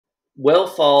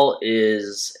WHALEFALL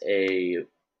is a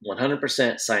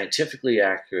 100% scientifically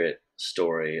accurate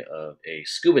story of a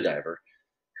scuba diver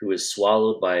who is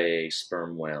swallowed by a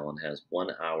sperm whale and has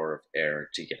 1 hour of air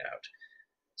to get out.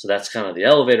 So that's kind of the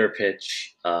elevator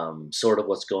pitch. Sort of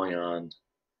what's going on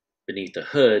beneath the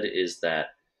hood is that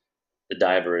the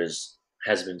diver has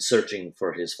been searching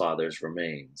for his father's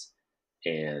remains,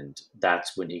 and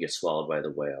that's when he gets swallowed by the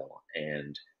whale.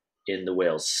 And in the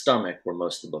whale's stomach, where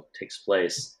most of the book takes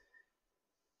place,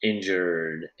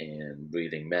 injured and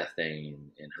breathing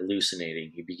methane and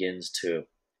hallucinating, he begins to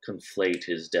conflate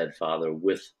his dead father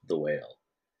with the whale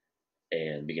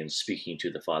and begins speaking to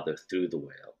the father through the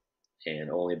whale. And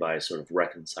only by sort of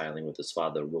reconciling with his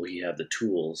father will he have the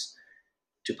tools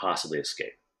to possibly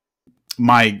escape.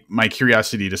 My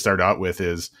curiosity to start out with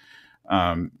is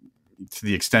to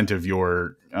the extent of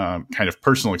your kind of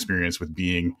personal experience with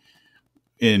being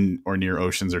in or near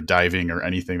oceans or diving or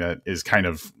anything that is kind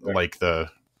of like the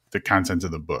content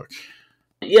of the book.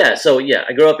 Yeah. So yeah,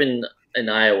 I grew up in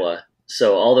Iowa.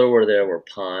 So all there were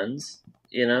ponds,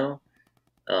 and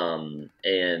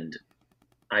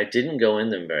I didn't go in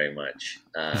them very much.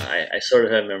 I sort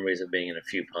of have memories of being in a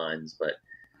few ponds, but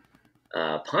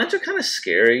ponds are kind of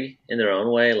scary in their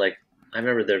own way. Like, I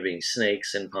remember there being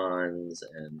snakes in ponds,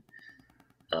 and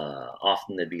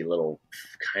often there'd be little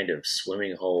kind of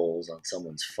swimming holes on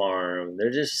someone's farm. They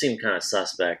just seemed kind of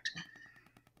suspect.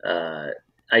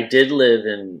 I did live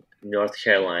in North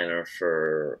Carolina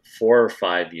for 4 or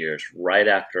 5 years right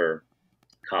after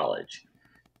college.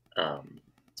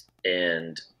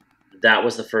 And that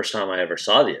was the first time I ever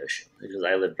saw the ocean, because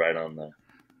I lived right on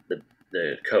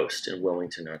the coast in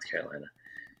Wilmington, North Carolina.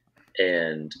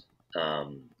 And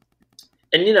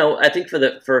I think for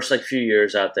the first few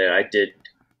years out there, I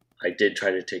did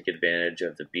try to take advantage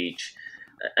of the beach.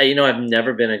 I've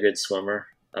never been a good swimmer.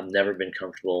 I've never been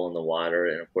comfortable in the water.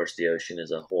 And of course the ocean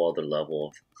is a whole other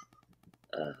level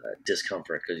of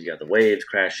discomfort, because you got the waves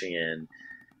crashing in.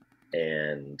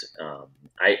 And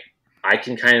I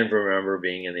can kind of remember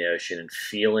being in the ocean and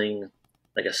feeling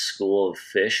like a school of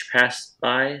fish passed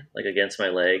by, like against my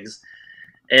legs.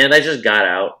 And I just got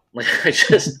out. There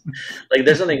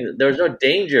was no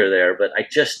danger there, but I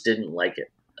just didn't like it.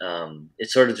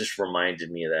 It sort of just reminded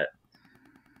me that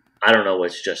I don't know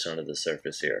what's just under the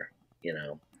surface here,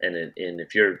 and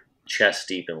if you're chest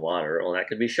deep in water, well, that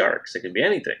could be sharks. It could be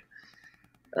anything.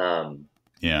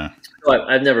 Yeah. So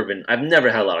I've never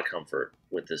had a lot of comfort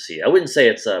with the sea. I wouldn't say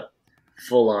it's a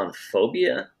full-on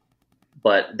phobia,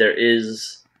 but there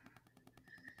is.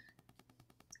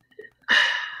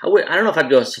 I don't know if I'd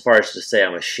go so far as to say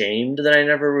I'm ashamed that I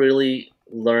never really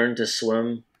learned to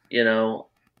swim.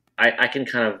 I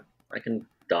can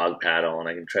dog paddle and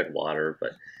I can tread water,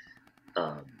 but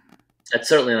that's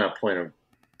certainly not a point of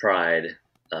pride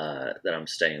that I'm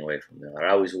staying away from the water.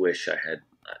 I always wish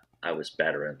I was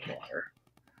better in the water.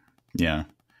 Yeah.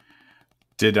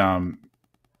 Did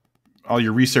all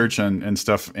your research and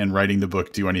stuff and writing the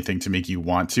book do anything to make you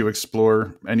want to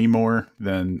explore any more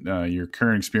than your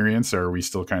current experience? Or are we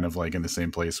still kind of like in the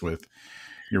same place with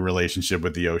your relationship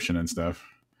with the ocean and stuff?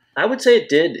 I would say it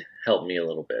did help me a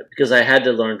little bit, because I had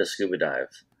to learn to scuba dive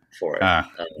for it.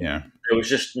 Yeah. There was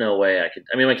just no way I could.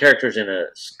 I mean, my character's in a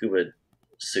scuba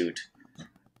suit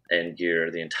and gear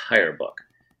the entire book.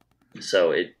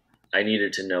 So I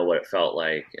needed to know what it felt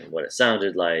like and what it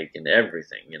sounded like and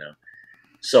everything,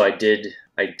 So I did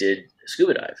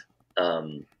scuba dive.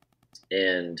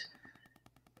 And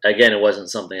again, it wasn't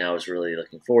something I was really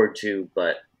looking forward to,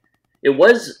 but it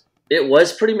was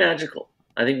pretty magical.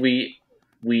 I think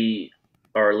we,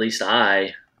 or at least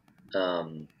I,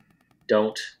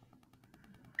 don't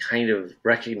kind of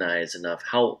recognize enough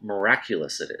how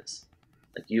miraculous it is.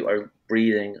 Like, you are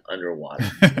breathing underwater.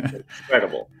 It's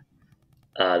incredible.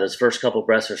 Those first couple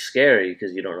breaths are scary,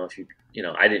 because you don't know if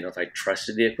I didn't know if I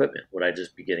trusted the equipment. Would I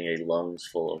just be getting a lungs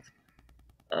full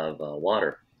of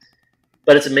water?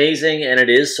 But it's amazing, and it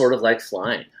is sort of like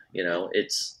flying.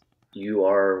 You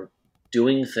are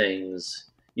doing things.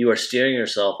 You are steering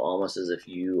yourself almost as if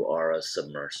you are a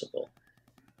submersible.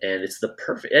 And it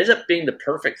ends up being the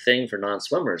perfect thing for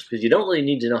non-swimmers, because you don't really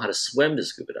need to know how to swim to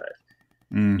scuba dive.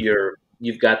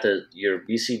 You've got your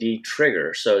BCD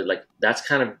trigger. So that's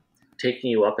kind of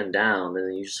taking you up and down, and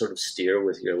then you just sort of steer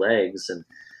with your legs. And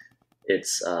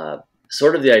it's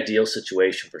sort of the ideal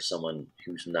situation for someone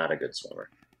who's not a good swimmer.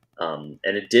 And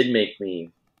it did make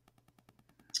me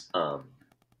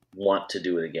want to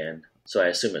do it again. So I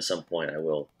assume at some point I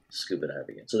will scuba dive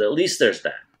again. So at least there's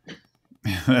that.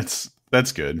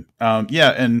 That's good.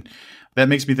 Yeah. And That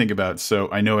makes me think about, so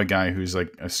I know a guy who's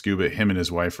like a scuba, him and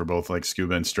his wife are both like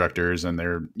scuba instructors, and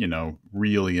they're,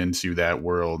 really into that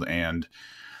world. And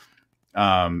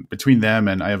between them,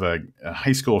 and I have a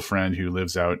high school friend who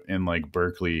lives out in like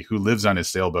Berkeley, who lives on his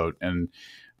sailboat and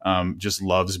just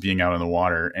loves being out on the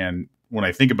water. And when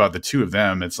I think about the two of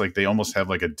them, it's like they almost have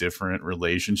like a different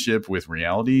relationship with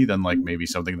reality than like maybe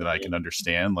something that I can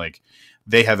understand. Like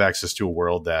they have access to a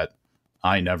world that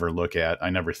I never look at, I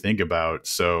never think about.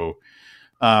 So,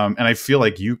 and I feel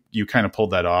like you kind of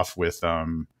pulled that off with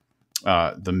the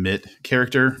Mitt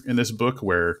character in this book,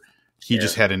 where he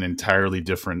just had an entirely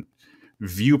different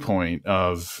viewpoint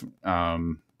of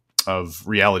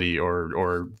reality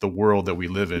or the world that we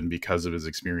live in because of his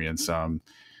experience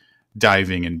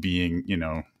diving and being,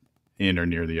 in or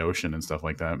near the ocean and stuff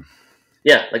like that.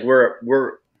 Yeah, like we're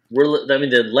I mean,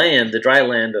 the dry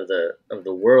land of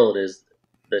the world is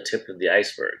the tip of the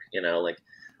iceberg. Like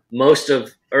most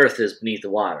of Earth is beneath the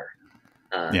water.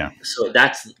 So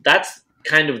that's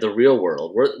kind of the real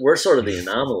world. We're sort of the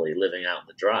anomaly living out in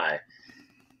the dry.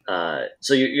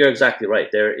 So you're exactly right.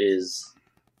 There is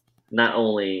not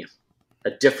only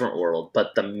a different world,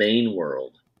 but the main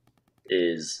world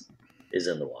is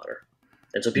in the water.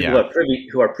 And so people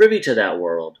who are privy to that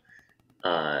world,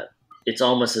 it's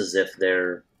almost as if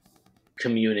they're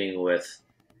communing with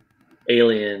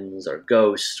aliens or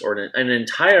ghosts or an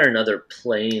entire another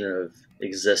plane of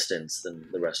existence than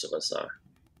the rest of us are.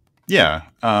 Yeah.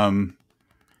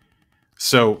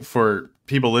 So for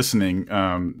people listening,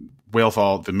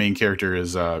 Whalefall, the main character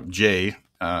is Jay,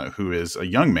 who is a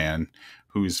young man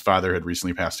whose father had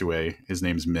recently passed away. His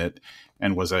name's Mitt,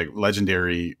 and was a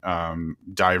legendary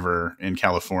diver in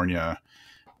California.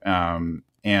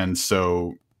 And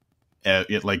so,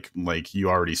 like you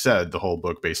already said, the whole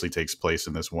book basically takes place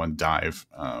in this one dive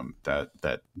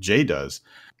that Jay does.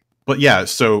 But yeah,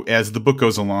 so as the book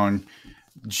goes along,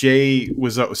 Jay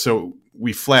was so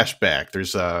we flash back.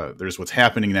 There's what's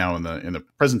happening now in the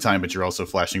present time, but you're also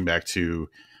flashing back to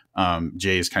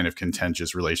Jay's kind of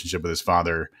contentious relationship with his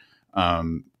father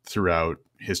throughout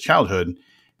his childhood.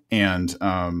 And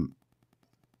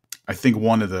I think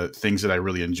one of the things that I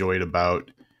really enjoyed about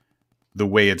the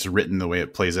way it's written, the way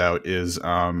it plays out, is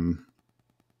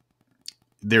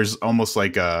there's almost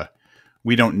like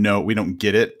we don't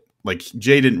get it. Like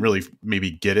Jay didn't really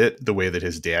maybe get it the way that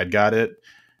his dad got it.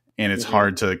 And it's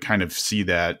hard to kind of see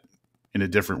that in a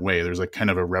different way. There's like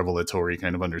kind of a revelatory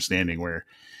kind of understanding where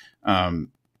a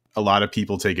lot of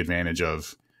people take advantage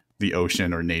of the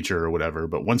ocean or nature or whatever.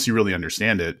 But once you really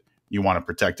understand it, you want to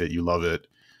protect it. You love it.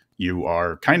 You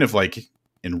are kind of like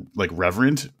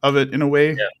reverent of it in a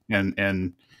way. Yeah.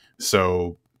 And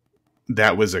so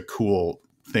that was a cool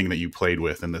thing that you played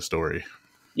with in the story.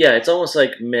 Yeah. It's almost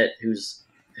like Mitt, who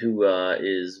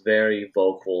is very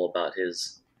vocal about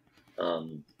his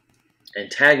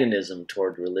antagonism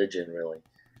toward religion. Really,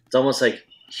 it's almost like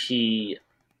his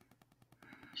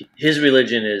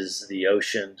religion is the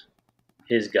ocean,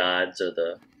 his gods are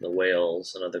the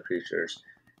whales and other creatures,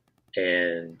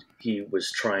 and he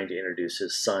was trying to introduce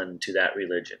his son to that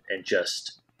religion and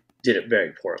just did it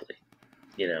very poorly.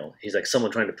 He's like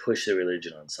someone trying to push the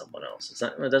religion on someone else.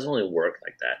 It doesn't really work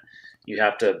like that. You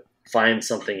have to find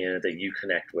something in it that you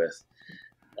connect with,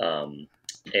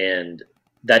 and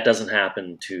that doesn't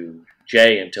happen to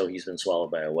Jay until he's been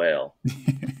swallowed by a whale.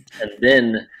 And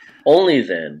then, only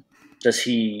then, does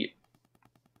he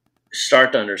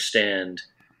start to understand,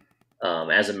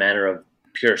 as a matter of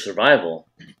pure survival,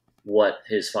 what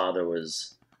his father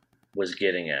was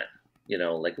getting at.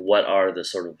 Like what are the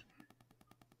sort of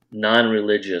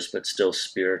non-religious but still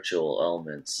spiritual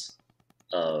elements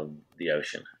of the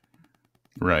ocean.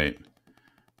 Right.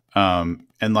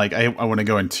 And like, I want to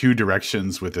go in two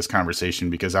directions with this conversation,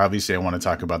 because obviously I want to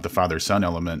talk about the father-son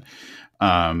element,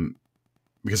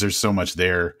 because there's so much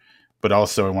there, but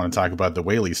also I want to talk about the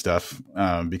whaley stuff,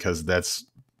 because that's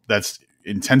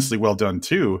intensely well done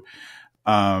too.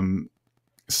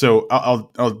 So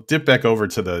I'll dip back over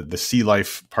to the sea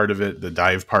life part of it, the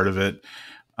dive part of it.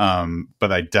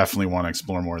 But I definitely want to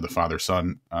explore more of the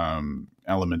father-son,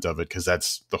 element of it, because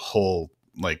that's the whole,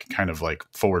 like, kind of like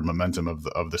forward momentum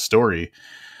of the story.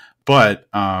 But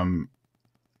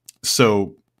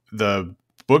so the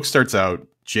book starts out,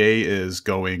 Jay is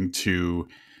going to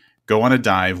go on a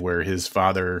dive where his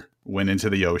father went into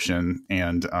the ocean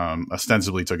and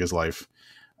ostensibly took his life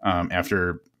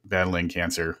after battling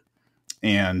cancer.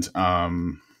 And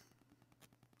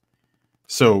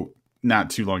so not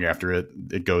too long after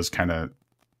it goes kind of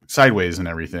sideways and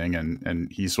everything,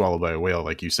 and he's swallowed by a whale,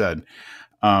 like you said.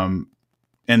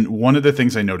 And one of the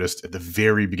things I noticed at the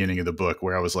very beginning of the book,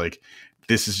 where I was like,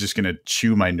 this is just going to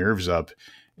chew my nerves up,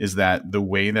 is that the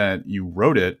way that you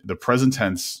wrote it, the present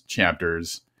tense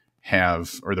chapters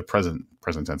have, or the present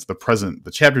tense,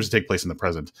 the chapters that take place in the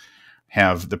present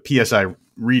have the PSI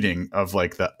reading of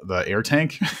like the air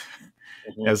tank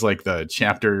as like the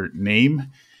chapter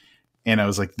name. And I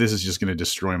was like, this is just going to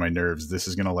destroy my nerves. This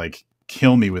is going to like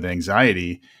kill me with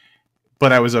anxiety.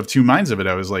 But I was of two minds of it.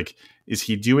 I was like, is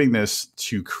he doing this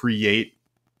to create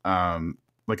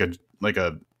like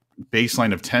a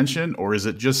baseline of tension, or is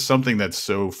it just something that's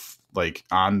so like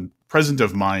on present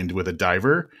of mind with a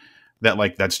diver that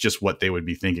like that's just what they would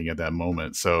be thinking at that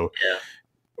moment? So, Yeah.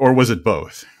 Or was it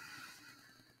both?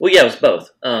 Well, yeah, it was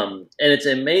both. And it's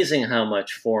amazing how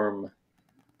much form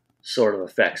sort of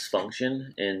affects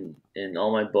function in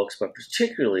all my books, but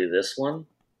particularly this one.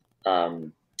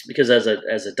 Because as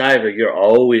a diver, you're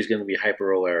always going to be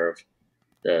hyper aware of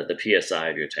the PSI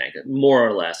of your tank, more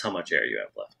or less how much air you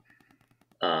have left.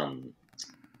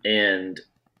 And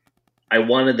I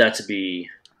wanted that to be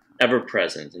ever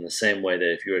present in the same way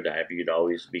that if you were a diver, you'd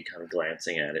always be kind of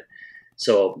glancing at it.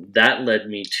 So that led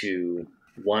me to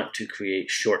want to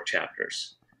create short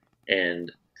chapters.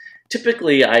 And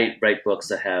typically I write books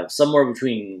that have somewhere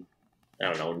between, I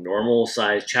don't know, normal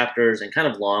size chapters and kind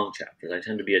of long chapters. I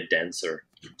tend to be a denser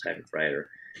type of writer.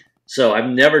 So I've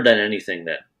never done anything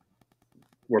that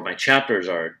where my chapters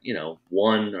are,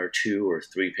 1 or 2 or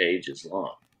 3 pages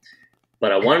long.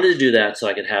 But I wanted to do that so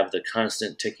I could have the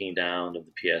constant ticking down of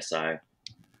the PSI.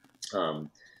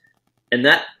 And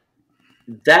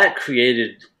that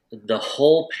created the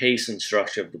whole pace and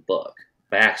structure of the book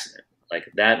by accident.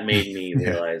 Like that made me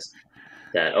realize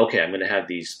that, okay, I'm going to have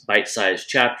these bite-sized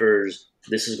chapters.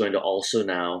 This is going to also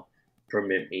now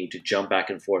permit me to jump back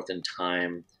and forth in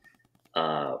time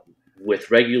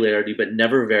with regularity, but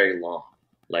never very long.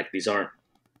 Like these aren't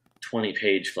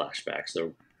 20-page flashbacks.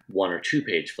 They're 1 or 2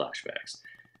 page flashbacks.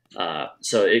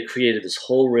 So it created this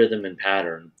whole rhythm and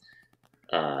pattern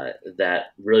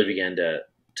that really began to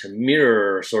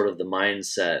mirror sort of the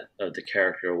mindset of the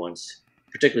character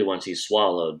particularly once he's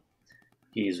swallowed.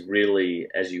 He's really,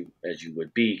 as you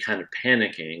would be, kind of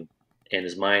panicking, and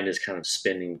his mind is kind of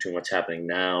spinning between what's happening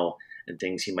now and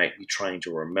things he might be trying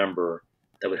to remember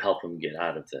that would help him get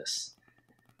out of this.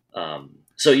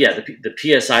 So yeah, the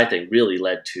PSI thing really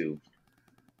led to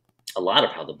a lot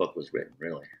of how the book was written,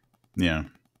 really. Yeah.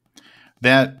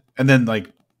 That, and then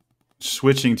like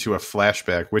switching to a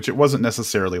flashback, which it wasn't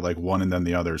necessarily like one and then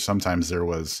the other. Sometimes there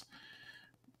was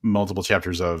multiple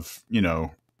chapters of,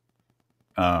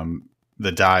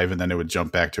 the dive, and then it would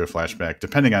jump back to a flashback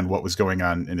depending on what was going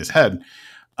on in his head.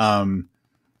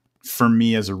 For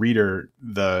me as a reader,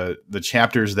 the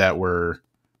chapters that were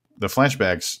the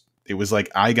flashbacks, it was like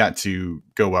I got to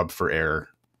go up for air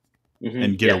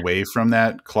and get away from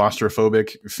that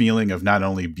claustrophobic feeling of not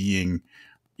only being,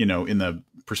 in the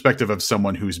perspective of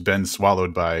someone who's been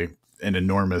swallowed by an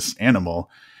enormous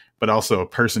animal, but also a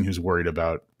person who's worried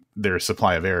about their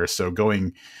supply of air. So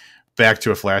going back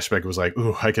to a flashback was like,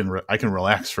 ooh, I can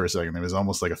relax for a second. It was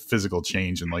almost like a physical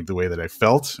change in like the way that I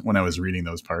felt when I was reading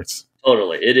those parts.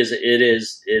 Totally. It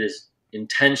is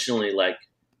intentionally like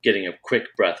getting a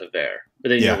quick breath of air, but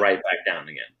then you're right back down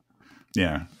again.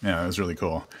 Yeah. Yeah. It was really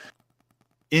cool.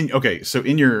 So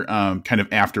in your kind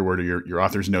of afterword or your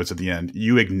author's notes at the end,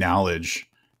 you acknowledge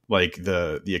like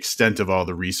the extent of all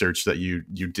the research that you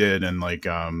did, and like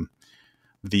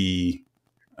the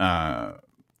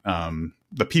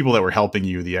people that were helping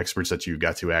you, the experts that you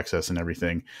got to access and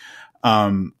everything.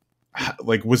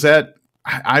 Like, was that,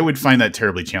 I would find that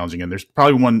terribly challenging. And there's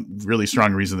probably one really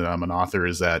strong reason that I'm an author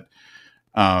is that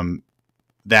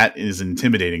that is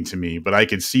intimidating to me, but I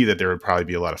could see that there would probably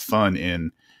be a lot of fun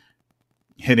in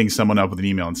hitting someone up with an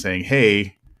email and saying,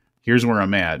 hey, here's where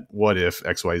I'm at. What if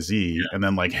XYZ? Yeah. And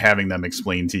then like having them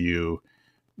explain to you,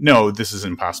 no, this is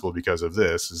impossible because of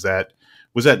this.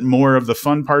 Was that more of the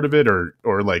fun part of it,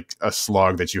 or like a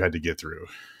slog that you had to get through?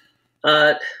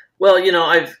 Well,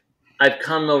 I've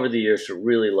come over the years to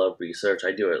really love research.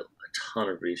 I do a ton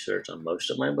of research on most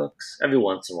of my books. Every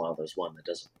once in a while, there's one that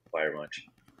doesn't require much.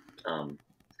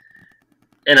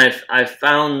 And I've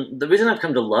found the reason I've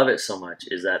come to love it so much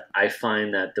is that I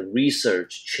find that the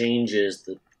research changes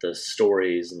the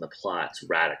stories and the plots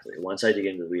radically. Once I dig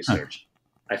into the research,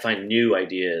 I find new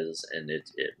ideas, and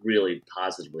it really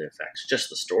positively affects just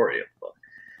the story of the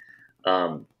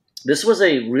book. This was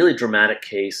a really dramatic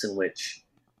case in which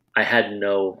I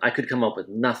could come up with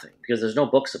nothing because there's no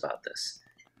books about this.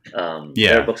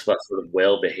 There are books about sort of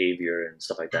whale behavior and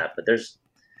stuff like that, but there's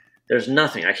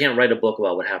nothing. I can't write a book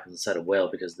about what happens inside a whale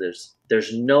because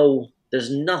there's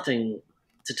nothing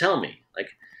to tell me.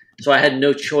 So I had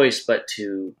no choice but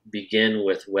to begin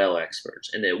with whale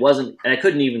experts, and I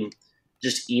couldn't even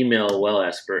just email a whale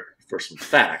expert for some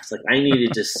facts. Like I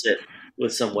needed to sit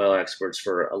with some whale experts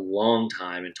for a long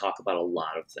time and talk about a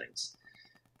lot of things.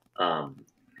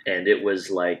 And it was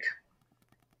like,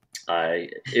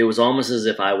 it was almost as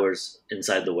if I was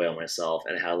inside the whale myself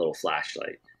and I had a little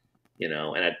flashlight,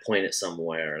 and I'd point it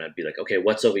somewhere and I'd be like, okay,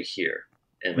 what's over here?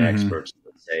 And my experts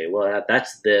would say, well,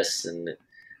 that's this. And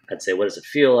I'd say, what does it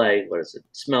feel like? What does it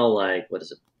smell like? What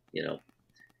does it,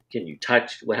 can you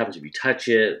touch? What happens if you touch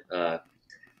it?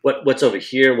 What's over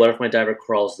here? What if my diver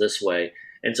crawls this way?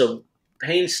 And so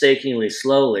painstakingly,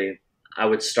 slowly, I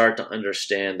would start to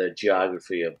understand the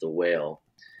geography of the whale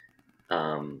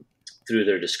through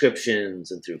their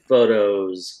descriptions and through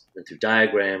photos and through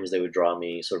diagrams. They would draw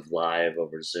me sort of live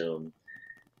over Zoom.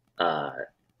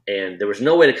 And there was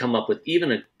no way to come up with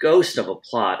even a ghost of a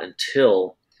plot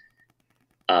until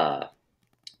I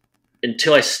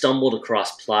stumbled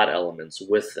across plot elements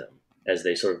with them as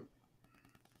they sort of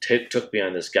took me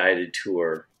on this guided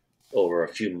tour over a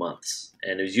few months.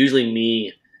 And it was usually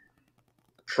me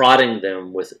prodding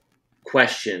them with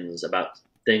questions about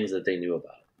things that they knew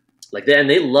about. And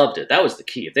they loved it. That was the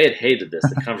key. If they had hated this,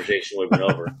 the conversation would have been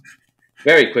over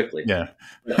very quickly. Yeah.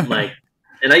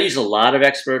 And I used a lot of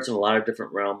experts in a lot of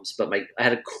different realms, but I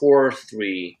had a core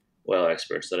 3 whale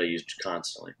experts that I used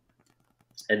constantly.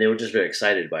 And they were just very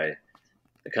excited by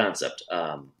the concept.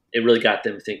 It really got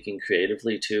them thinking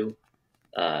creatively too.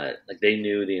 They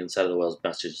knew the inside of the whale's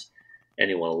best as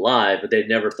anyone alive, but they'd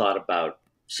never thought about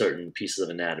certain pieces of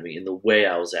anatomy in the way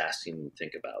I was asking them to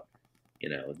think about.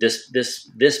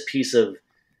 This piece of,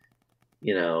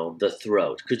 the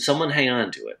throat. Could someone hang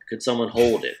on to it? Could someone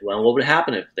hold it? Well, what would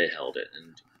happen if they held it?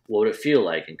 And what would it feel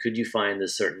like? And could you find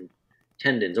this certain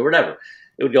tendons or whatever?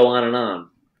 It would go on and on.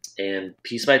 And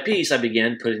piece by piece, I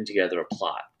began putting together a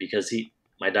plot because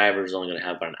my diver was only going to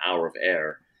have about an hour of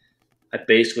air. I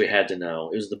basically had to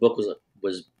know. The book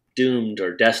was doomed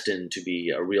or destined to be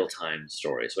a real-time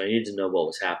story. So I needed to know what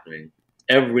was happening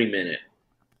every minute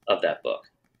of that book.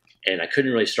 And I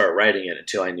couldn't really start writing it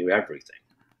until I knew everything.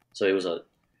 So it was a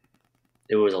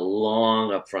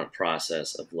long upfront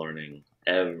process of learning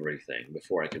everything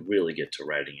before I could really get to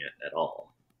writing it at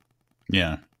all.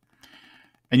 Yeah.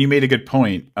 And you made a good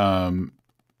point. And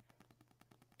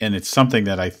it's something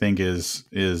that I think is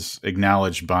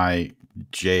acknowledged by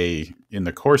Jay in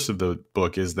the course of the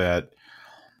book, is that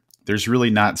there's really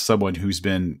not someone who's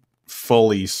been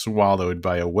fully swallowed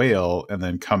by a whale and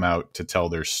then come out to tell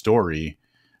their story.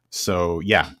 So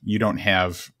yeah, you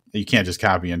can't just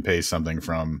copy and paste something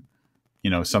from,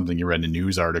 something you read in a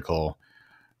news article.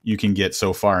 You can get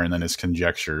so far and then it's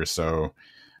conjecture. So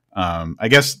I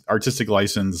guess artistic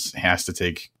license has to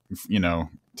take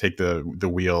the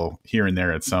wheel here and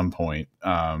there at some point.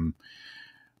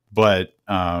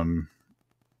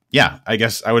 Yeah, I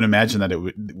guess I would imagine that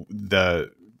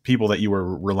the people that you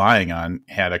were relying on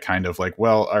had a kind of like,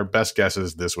 well, our best guess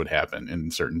is this would happen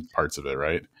in certain parts of it,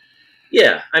 right?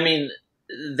 Yeah, I mean,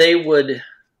 the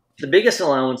biggest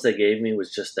allowance they gave me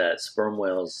was just that sperm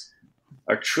whales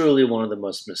are truly one of the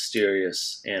most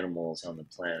mysterious animals on the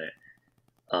planet.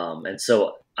 And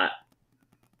so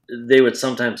they would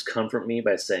sometimes comfort me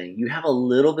by saying, you have a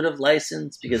little bit of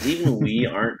license because even we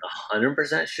aren't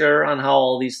 100% sure on how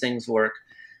all these things work.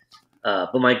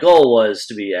 But my goal was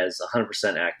to be as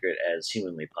 100% accurate as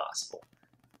humanly possible.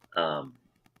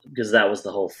 Because that was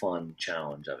the whole fun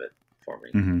challenge of it for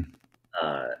me. Mm-hmm.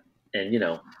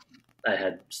 And, I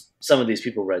had some of these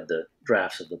people read the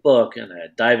drafts of the book, and I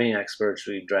had diving experts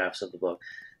read drafts of the book.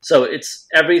 So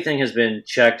everything has been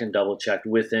checked and double checked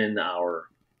within our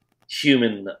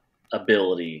human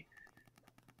ability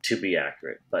to be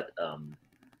accurate. But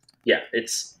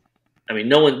this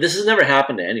has never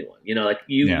happened to anyone.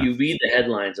 You read the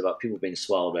headlines about people being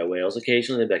swallowed by whales.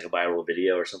 Occasionally, they'd be like a viral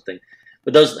video or something,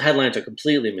 but those headlines are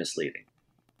completely misleading.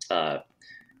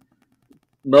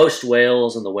 Most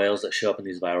whales and the whales that show up in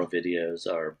these viral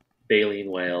videos are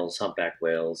baleen whales, humpback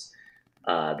whales.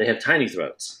 They have tiny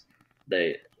throats.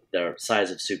 They're the size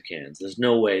of soup cans. There's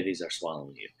no way these are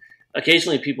swallowing you.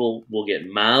 Occasionally, people will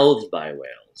get mouthed by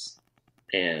whales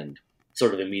and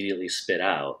sort of immediately spit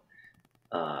out.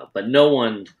 But no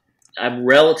one, I'm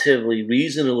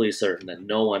reasonably certain that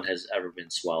no one has ever been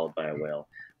swallowed by a whale.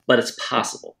 But it's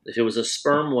possible. If it was a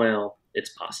sperm whale, it's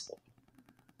possible.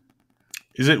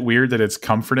 Is it weird that it's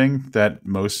comforting that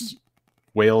most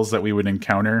whales that we would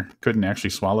encounter couldn't actually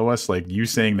swallow us? Like, you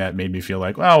saying that made me feel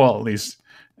like, well, at least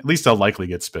I'll likely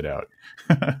get spit out.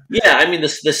 Yeah, I mean, the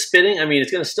spitting,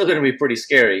 it's still going to be pretty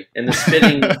scary. And the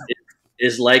spitting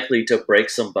is likely to break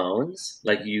some bones.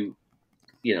 Like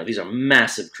these are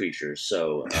massive creatures.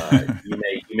 So you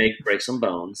may break some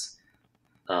bones.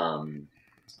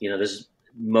 There's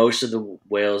most of the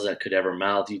whales that could ever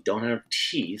mouth, you don't have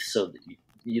teeth, so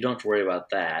you don't have to worry about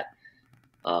that.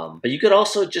 But you could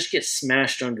also just get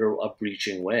smashed under a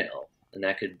breaching whale, and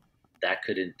that could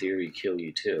in theory kill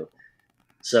you too.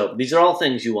 So these are all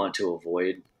things you want to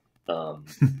avoid.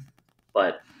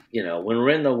 But when we're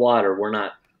in the water, we're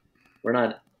not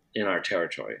in our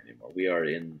territory anymore. We are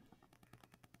in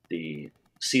the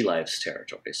sea life's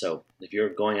territory. So if you're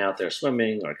going out there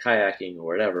swimming or kayaking or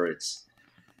whatever, it's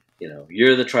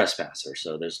you're the trespasser.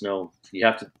 So you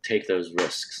have to take those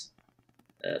risks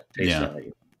at face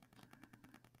value.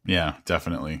 Yeah,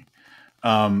 definitely.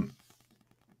 And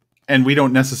we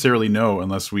don't necessarily know,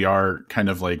 unless we are kind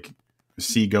of like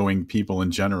seagoing people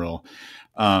in general,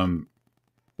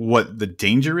 what the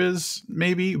danger is,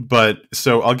 maybe. But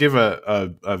so I'll give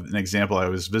an example. I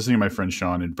was visiting my friend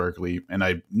Sean in Berkeley, and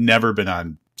I've never been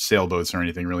on sailboats or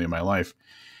anything really in my life.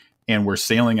 And we're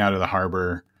sailing out of the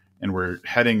harbor, and we're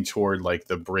heading toward like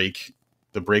the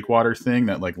breakwater thing,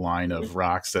 that like line of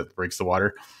rocks that breaks the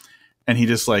water. And he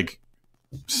just like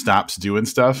stops doing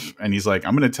stuff, and he's like,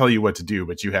 I'm going to tell you what to do,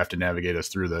 but you have to navigate us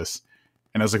through this.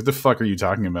 And I was like, the fuck are you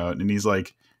talking about? And he's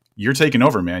like, you're taking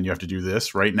over, man. You have to do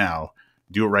this right now.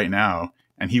 Do it right now.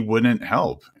 And he wouldn't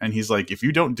help. And he's like, if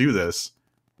you don't do this,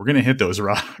 we're going to hit those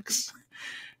rocks.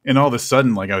 And all of a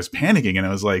sudden, like, I was panicking, and I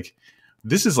was like,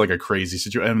 this is like a crazy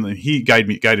situation. And he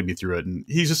guided me through it. And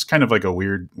he's just kind of like a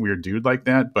weird dude like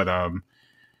that. But,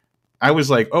 I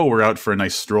was like, oh, we're out for a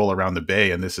nice stroll around the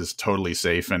bay, and this is totally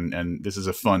safe, and this is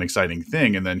a fun, exciting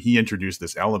thing. And then he introduced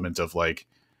this element of like,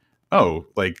 oh,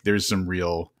 like there's some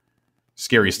real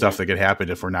scary stuff that could happen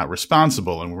if we're not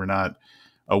responsible and we're not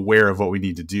aware of what we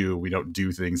need to do. We don't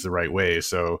do things the right way.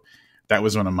 So that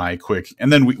was one of my quick.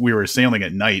 And then we were sailing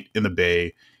at night in the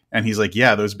bay, and he's like,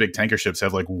 yeah, those big tanker ships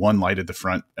have like one light at the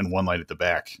front and one light at the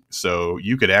back. So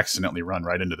you could accidentally run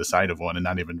right into the side of one and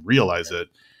not even realize it.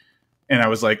 And I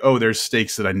was like, oh, there's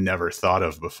stakes that I never thought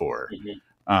of before.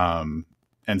 And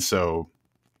so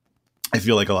I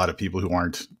feel like a lot of people who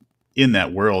aren't in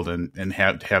that world and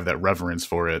have that reverence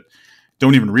for it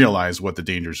don't even realize what the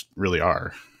dangers really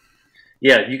are.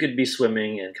 Yeah, you could be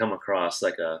swimming and come across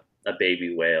like a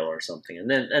baby whale or something. And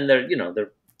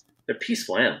they're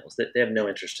peaceful animals. They have no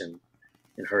interest in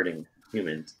hurting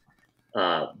humans.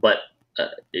 But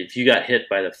if you got hit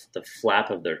by the flap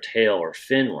of their tail or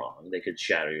fin wrong, they could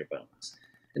shatter your bones.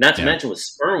 And not to mention with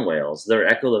sperm whales, their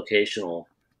echolocational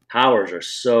powers are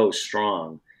so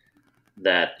strong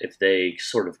that if they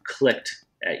sort of clicked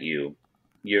at you,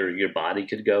 your body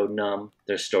could go numb.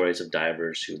 There's stories of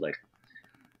divers who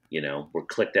were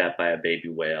clicked at by a baby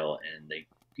whale, and they,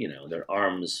 their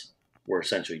arms were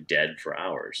essentially dead for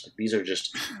hours. Like, these are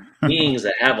just beings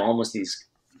that have almost these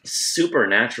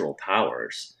supernatural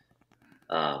powers.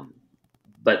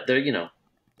 But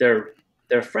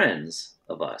they're friends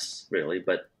of us, really,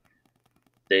 but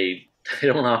they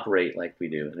don't operate like we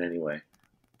do in any way.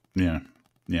 Yeah.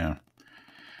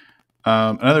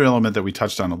 Another element that we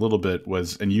touched on a little bit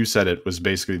was, and you said it, was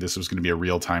basically this was going to be a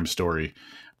real-time story,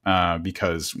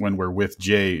 because when we're with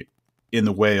Jay in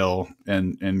the whale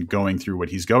and going through what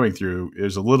he's going through,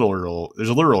 there's a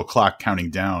literal clock counting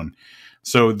down.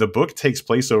 So the book takes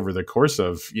place over the course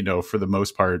of, for the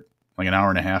most part, like an hour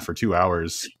and a half or 2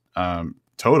 hours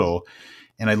total.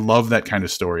 And I love that kind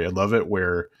of story. I love it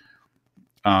where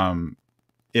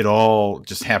it all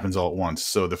just happens all at once.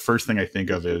 So the first thing I think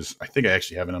of is, I think I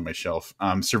actually have it on my shelf.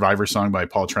 Survivor Song by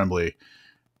Paul Tremblay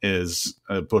is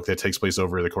a book that takes place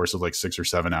over the course of like 6 or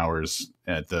 7 hours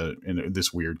in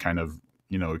this weird kind of,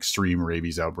 extreme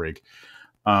rabies outbreak.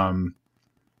 And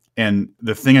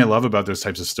the thing I love about those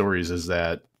types of stories is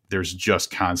that there's just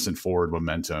constant forward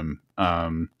momentum.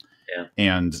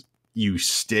 And you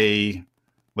stay,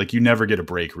 like, you never get a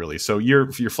break, really. So your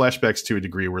flashbacks, to a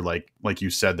degree, were like you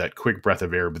said, that quick breath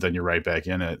of air, but then you're right back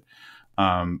in it.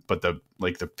 But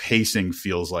the pacing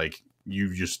feels like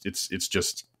it's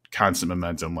just constant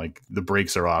momentum. Like, the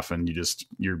brakes are off and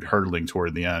you're hurtling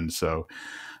toward the end. So,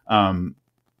 and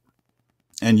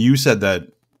you said that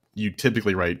you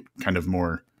typically write kind of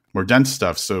more dense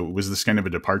stuff. So was this kind of a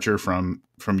departure from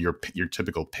your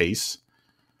typical pace?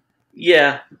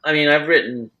 Yeah. I mean, I've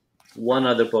written one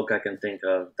other book I can think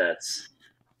of that's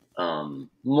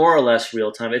more or less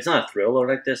real time. It's not a thriller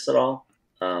like this at all.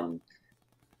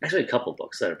 Actually, a couple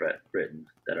books that I've written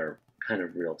that are kind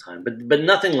of real time, but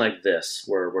nothing like this,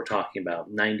 where we're talking about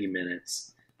 90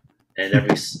 minutes and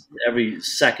every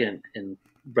second and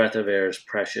breath of air is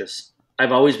precious.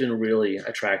 I've always been really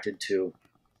attracted to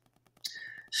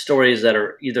stories that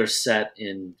are either set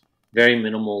in very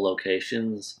minimal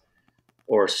locations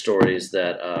or stories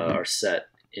that are set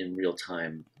in real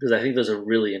time, because I think those are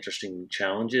really interesting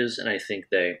challenges, and I think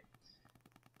they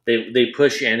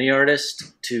push any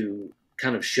artist to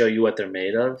kind of show you what they're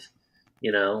made of.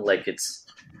 Like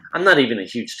I'm not even a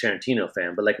huge Tarantino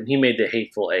fan, but like when he made The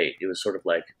Hateful Eight, it was sort of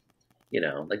like,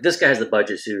 like this guy has the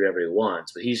budget to do whatever he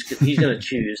wants, but he's going to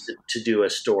choose to do a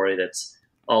story that's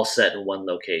all set in one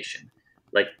location.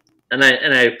 Like, and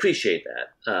I appreciate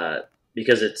that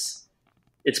because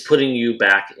it's putting you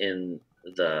back in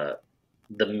the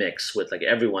mix with like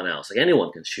everyone else. Like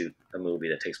anyone can shoot a movie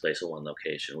that takes place in one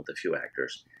location with a few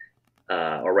actors,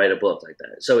 or write a book like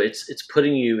that. So it's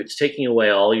taking away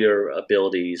all your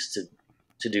abilities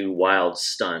to do wild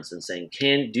stunts and saying,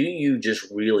 do you just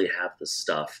really have the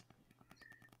stuff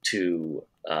to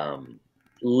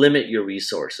limit your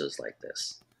resources like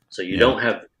this? So you don't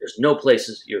have, there's no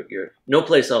places, you're no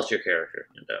place else your character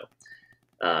can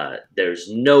go. There's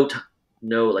no,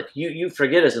 like you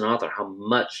forget as an author how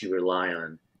much you rely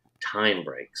on time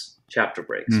breaks, chapter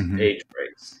breaks, page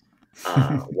breaks.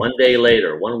 1 day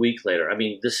later, 1 week later. I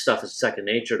mean, this stuff is second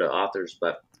nature to authors,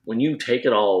 but when you take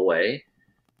it all away,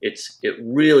 it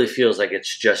really feels like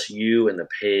it's just you and the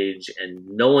page, and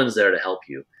no one's there to help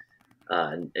you,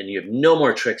 and you have no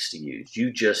more tricks to use.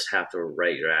 You just have to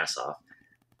write your ass off.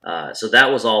 So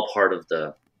that was all part of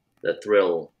the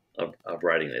thrill of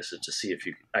writing this, is to see if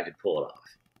I could pull it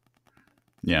off.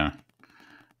 Yeah.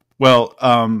 Well,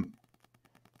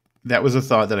 that was a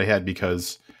thought that I had,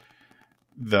 because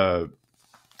the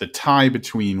tie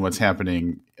between what's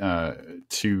happening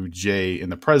to Jay in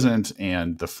the present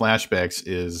and the flashbacks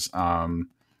is,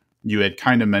 you had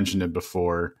kind of mentioned it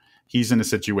before. He's in a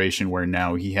situation where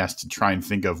now he has to try and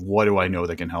think of, what do I know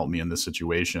that can help me in this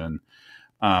situation?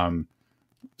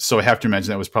 So I have to imagine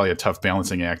that was probably a tough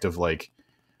balancing act of like,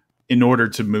 in order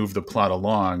to move the plot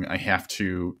along, I have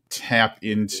to tap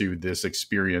into this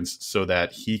experience so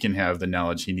that he can have the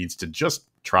knowledge he needs to just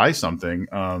try something.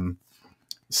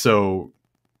 So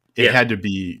it had to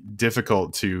be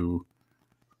difficult to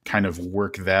kind of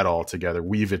work that all together,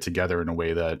 weave it together in a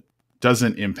way that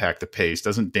doesn't impact the pace,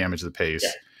 doesn't damage the pace,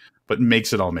 but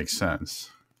makes it all make sense.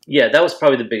 Yeah, that was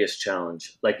probably the biggest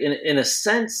challenge. Like in a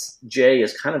sense, Jay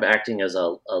is kind of acting as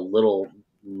a little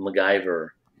MacGyver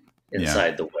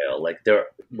inside the whale. Like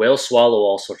whales swallow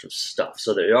all sorts of stuff.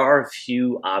 So there are a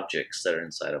few objects that are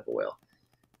inside of a whale.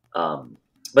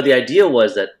 But the idea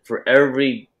was that for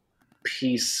every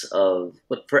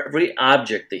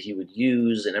object that he would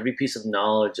use and every piece of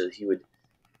knowledge that he would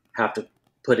have to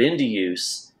put into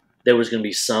use, there was going to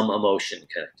be some emotion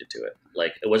connected to it.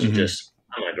 Like it wasn't just,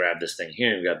 I'm going to grab this thing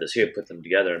here and grab this here, put them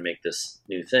together and make this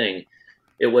new thing.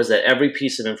 It was that every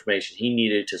piece of information he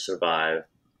needed to survive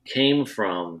came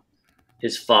from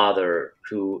his father,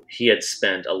 who he had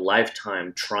spent a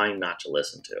lifetime trying not to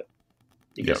listen to,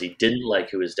 because he didn't like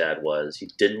who his dad was. He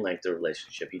didn't like the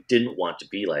relationship. He didn't want to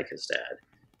be like his dad.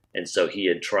 And so he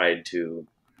had tried to,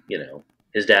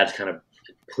 his dad kind of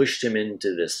pushed him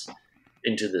into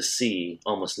the sea,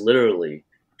 almost literally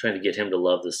trying to get him to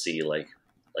love the sea like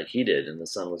he did. And the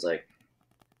son was like,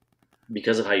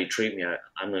 because of how you treat me,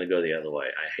 I'm going to go the other way.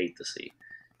 I hate the sea.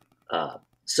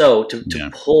 So to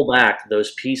pull back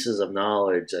those pieces of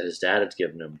knowledge that his dad had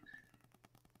given him,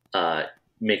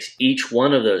 makes each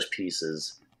one of those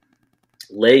pieces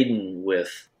laden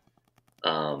with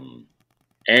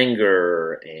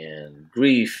anger and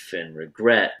grief and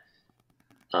regret.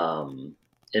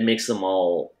 It makes them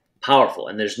all powerful,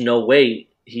 and there's no way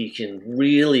he can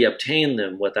really obtain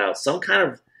them without some kind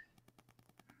of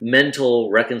mental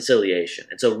reconciliation.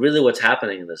 And so really what's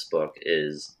happening in this book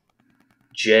is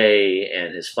Jay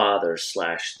and his father /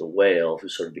 the whale, who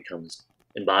sort of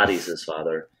embodies his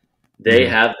father, they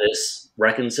have this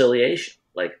reconciliation.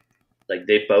 Like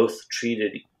they both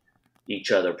treated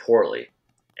each other poorly,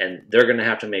 and they're going to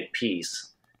have to make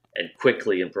peace, and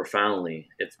quickly and profoundly,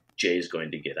 if Jay's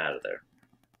going to get out of there.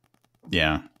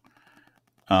 Yeah.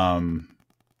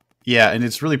 Yeah, and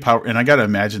it's really powerful. And I got to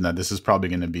imagine that this is probably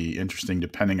going to be interesting,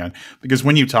 depending on, because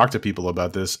when you talk to people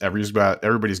about this,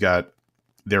 everybody's got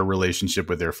their relationship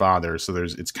with their father. So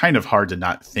it's kind of hard to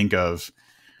not think of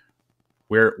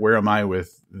where am I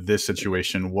with this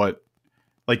situation? What,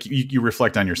 like you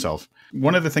reflect on yourself.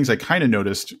 One of the things I kind of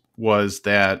noticed was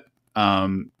that,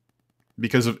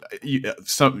 because of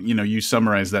you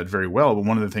summarized that very well. But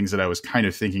one of the things that I was kind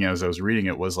of thinking as I was reading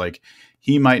it was like,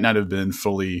 he might not have been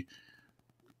fully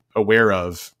aware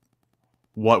of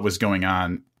what was going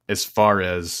on as far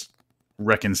as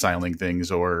reconciling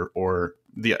things or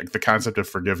the concept of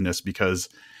forgiveness, because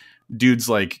dude's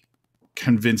like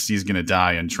convinced he's going to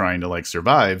die and trying to like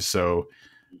survive. So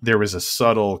there was a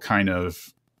subtle kind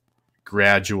of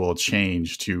gradual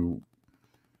change to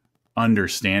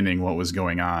understanding what was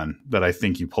going on that I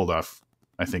think you pulled off,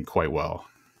 I think, quite well.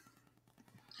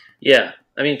 Yeah,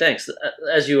 I mean, thanks.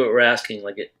 As you were asking,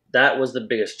 like that was the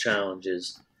biggest challenge,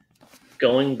 is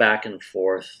going back and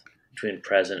forth between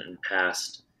present and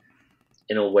past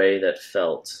in a way that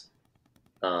felt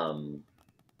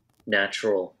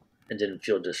natural and didn't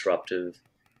feel disruptive.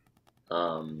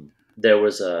 There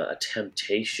was a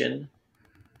temptation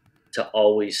to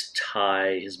always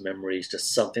tie his memories to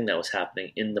something that was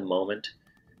happening in the moment.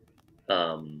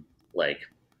 Like,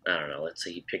 I don't know, let's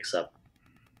say he picks up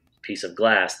a piece of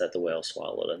glass that the whale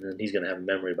swallowed, and then he's going to have a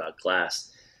memory about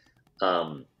glass.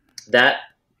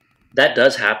 That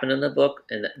does happen in the book,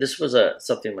 and this was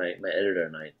something my editor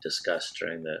and I discussed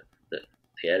during the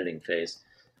editing phase.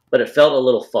 But it felt a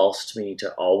little false to me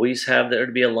to always have there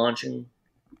to be a launching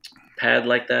pad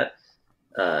like that.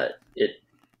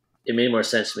 It made more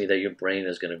sense to me that your brain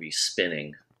is going to be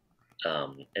spinning,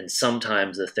 and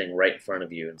sometimes the thing right in front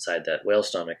of you inside that whale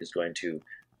stomach is going to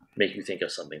make you think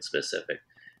of something specific.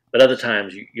 But other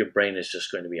times your brain is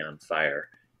just going to be on fire,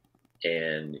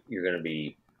 and you're going to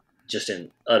be just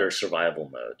in utter survival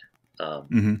mode.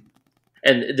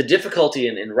 And the difficulty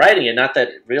in writing it, not that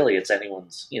really it's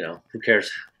anyone's, who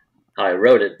cares how I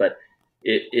wrote it, but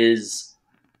it is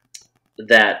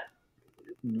that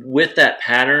with that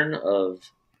pattern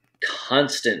of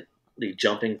constantly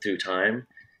jumping through time,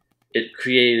 it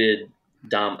created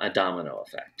a domino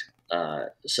effect.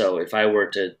 So if I were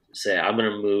to say, I'm going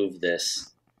to move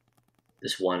this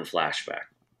one flashback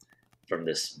from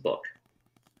this book,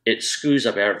 it screws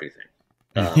up everything.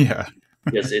 Yeah.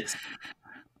 Because it's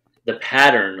the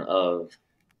pattern of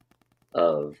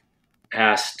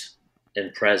past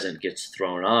and present gets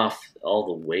thrown off. All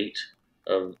the weight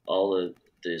of all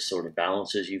the sort of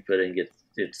balances you put in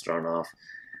gets thrown off.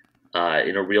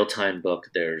 In a real-time book,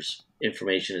 there's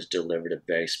information is delivered at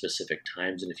very specific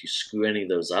times, and if you screw any of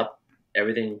those up,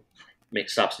 everything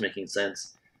stops making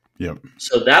sense. Yep.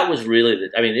 So that was really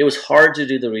it was hard to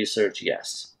do the research,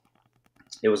 yes.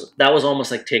 That was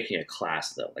almost like taking a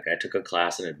class, though. Like I took a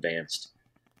class in advanced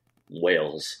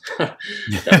whales. That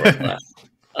were a class.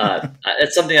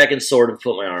 It's something I can sort of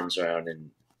put my arms around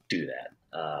and do that.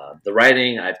 The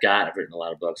writing I've written a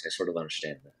lot of books. I sort of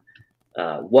understand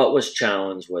that. What was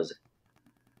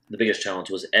the biggest challenge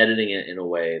was editing it in a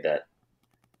way that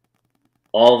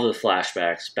all of the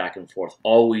flashbacks back and forth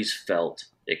always felt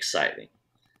exciting.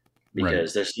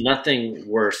 Because There's nothing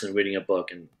worse than reading a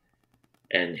book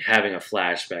and having a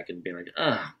flashback and being like,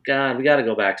 oh, God, we got to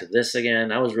go back to this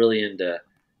again. I was really into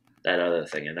that other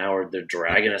thing, and now they're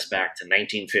dragging us back to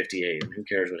 1958, and who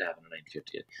cares what happened in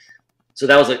 1958? So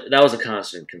that was a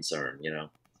constant concern,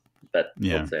 But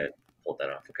hopefully I pulled that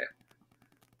off okay.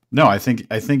 No, I think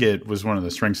it was one of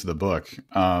the strengths of the book.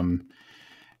 And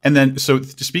then, so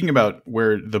speaking about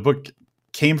where the book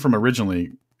came from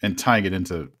originally, and tying it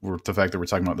into the fact that we're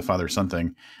talking about the father-son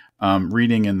thing,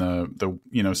 reading in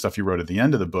the stuff you wrote at the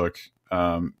end of the book,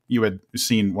 you had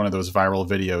seen one of those viral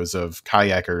videos of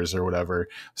kayakers or whatever.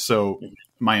 So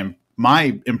my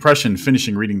impression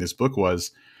finishing reading this book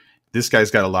was, this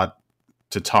guy's got a lot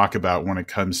to talk about when it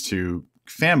comes to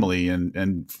family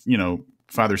and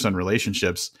father-son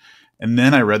relationships. And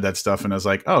then I read that stuff and I was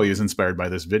like, oh, he was inspired by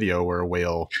this video where a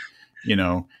whale,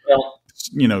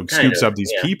 scoops up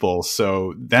these people.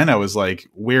 So then I was like,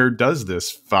 where does this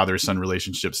father-son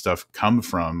relationship stuff come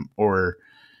from? Or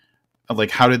like,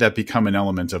 how did that become an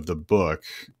element of the book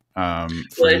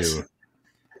for you?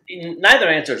 Neither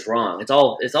answer is wrong. It's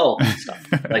all stuff.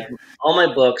 Like all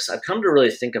my books, I've come to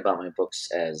really think about my books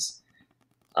as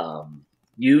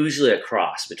usually a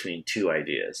cross between two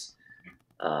ideas.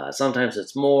 Sometimes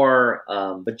it's more,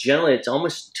 but generally it's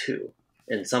almost two.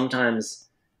 And sometimes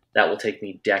that will take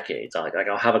me decades.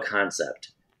 I'll have a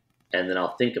concept, and then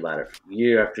I'll think about it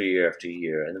year after year after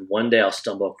year. And then one day I'll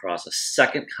stumble across a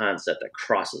second concept that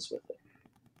crosses with it.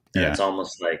 And it's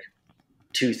almost like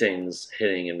two things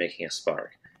hitting and making a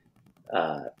spark.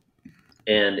 And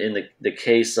in the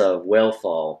case of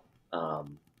WHALEFALL,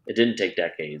 it didn't take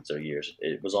decades or years.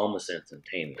 It was almost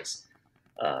instantaneous.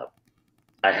 I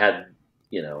had,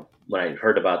 when I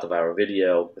heard about the viral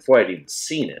video, before I'd even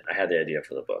seen it, I had the idea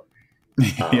for the book.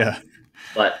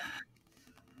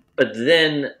 But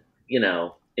then,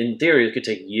 in theory, it could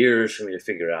take years for me to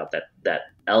figure out that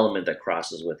element that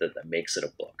crosses with it that makes it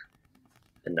a book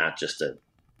and not just a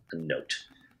note.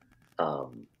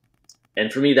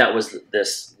 And for me, that was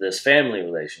this family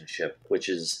relationship, which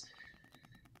is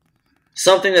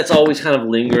something that's always kind of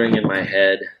lingering in my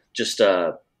head. Just,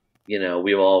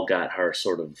 we've all got our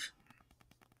sort of,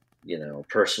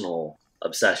 personal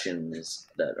obsessions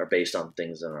that are based on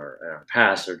things in our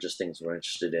past or just things we're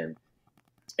interested in.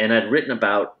 and I'd written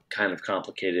about kind of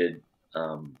complicated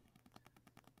um,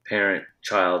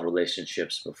 parent-child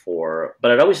relationships before,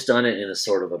 but I'd always done it in a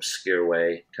sort of obscure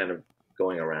way, kind of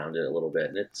going around it a little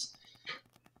bit, and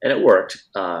it worked.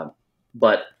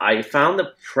 But I found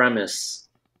the premise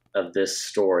of this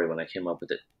story when I came up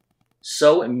with it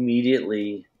so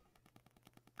immediately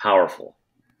powerful,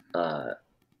 and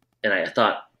I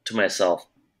thought to myself,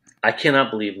 I cannot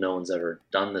believe no one's ever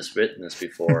done this, written this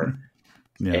before.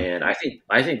 Yeah. And I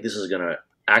think this is going to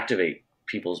activate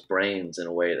people's brains in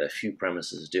a way that few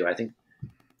premises do. I think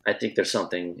there's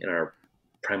something in our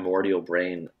primordial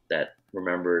brain that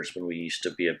remembers when we used to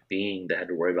be a being that had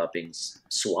to worry about being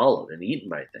swallowed and eaten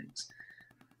by things.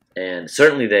 And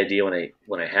certainly the idea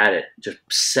when I had it just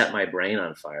set my brain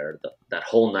on fire that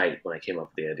whole night when I came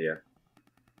up with the idea.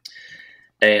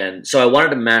 And so I wanted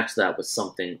to match that with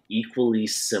something equally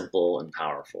simple and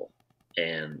powerful,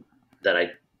 and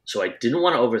so I didn't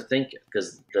want to overthink it,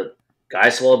 because the guy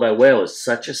swallowed by a whale is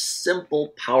such a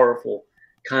simple, powerful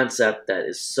concept that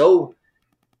is so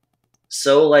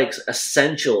like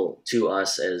essential to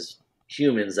us as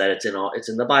humans that it's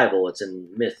in the Bible, it's in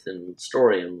myth and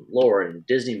story and lore and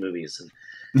Disney movies, and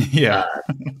Yeah.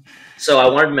 so I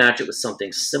wanted to match it with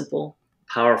something simple,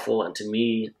 powerful, and to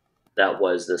me, that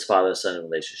was this father-son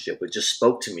relationship, which just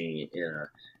spoke to me in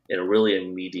a really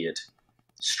immediate,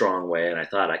 strong way. And I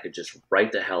thought I could just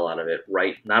write the hell out of it,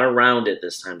 right, not around it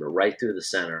this time, but right through the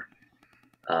center.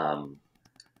 And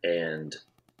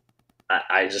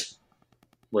I just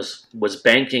was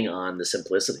banking on the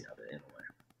simplicity of it in a way.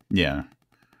 Yeah.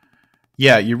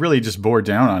 Yeah, you really just bore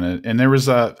down on it. And there was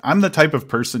I'm the type of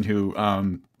person who,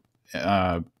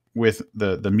 with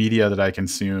the media that I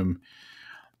consume,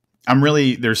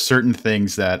 there's certain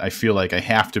things that I feel like I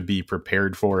have to be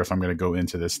prepared for if I'm going to go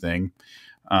into this thing.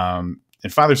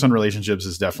 And father-son relationships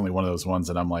is definitely one of those ones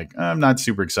that I'm like, I'm not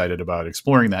super excited about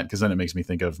exploring that, because then it makes me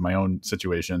think of my own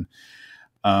situation.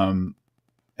 And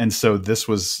so this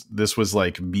was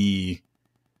like me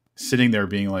sitting there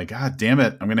being like, God damn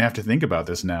it, I'm going to have to think about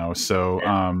this now. So,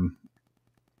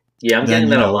 yeah, I'm getting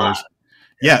that a lot.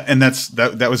 Yeah. And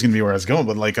that was going to be where I was going.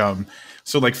 But like,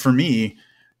 so like for me,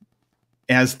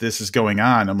 as this is going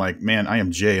on, I'm like, man, I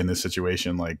am Jay in this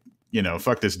situation. Like,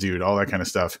 fuck this dude, all that kind of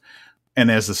stuff.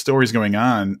 And as the story's going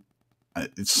on,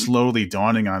 it's slowly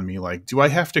dawning on me, like, do I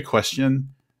have to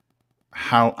question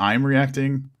how I'm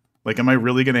reacting? Like, am I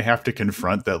really going to have to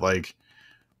confront that, like,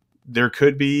 there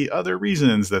could be other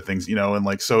reasons that things, and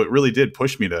like, so it really did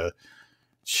push me to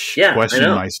question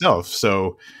myself.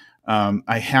 So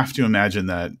I have to imagine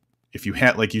that if you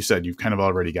had, like you said, you've kind of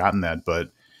already gotten that,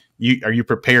 but are you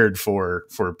prepared for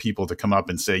people to come up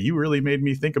and say, you really made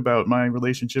me think about my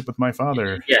relationship with my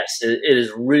father? Yes, it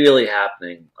is really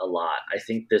happening a lot. I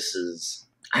think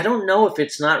I don't know if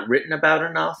it's not written about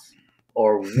enough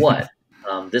or what,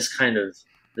 this kind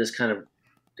of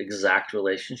exact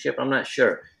relationship. I'm not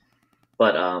sure.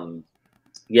 But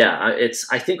yeah,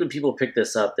 I think when people pick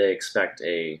this up, they expect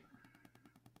a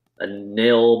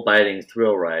nail-biting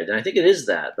thrill ride. And I think it is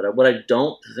that. But what I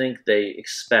don't think they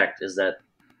expect is that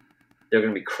they're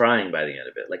going to be crying by the end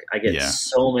of it. Like, I get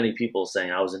so many people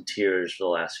saying I was in tears for the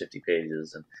last 50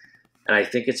 pages. And I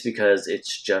think it's because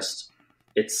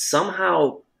it's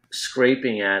somehow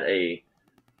scraping at a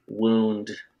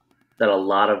wound that a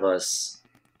lot of us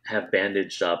have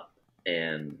bandaged up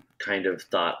and kind of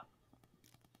thought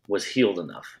was healed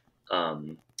enough.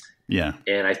 Yeah.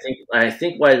 And I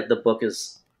think why the book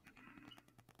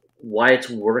why it's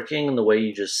working in the way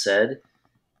you just said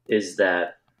is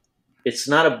that it's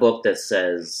not a book that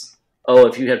says, oh,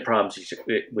 if you had problems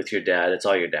with your dad, it's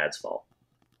all your dad's fault.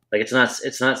 Like, it's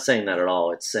not saying that at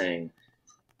all. It's saying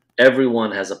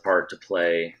everyone has a part to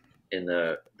play in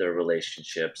their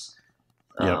relationships.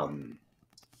 Yep.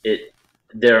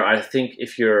 I think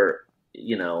if you're,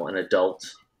 an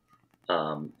adult,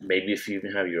 maybe if you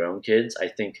even have your own kids, I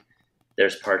think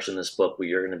there's parts in this book where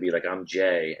you're going to be like, I'm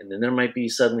Jay. And then there might be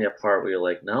suddenly a part where you're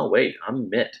like, no, wait, I'm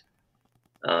Mitt.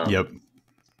 Yep.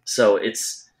 So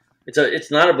it's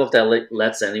not a book that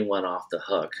lets anyone off the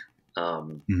hook.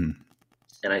 Mm-hmm.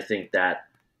 And I think that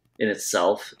in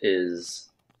itself is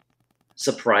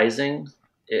surprising.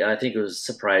 I think it was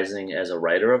surprising as a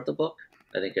writer of the book.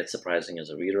 I think it's surprising as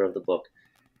a reader of the book.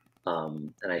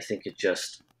 And I think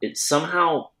it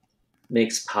somehow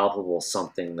makes palpable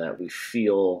something that we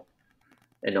feel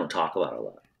and don't talk about a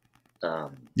lot.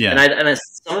 Yeah. And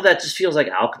some of that just feels like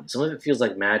alchemy. Some of it feels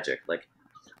like magic. Like,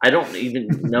 I don't even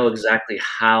know exactly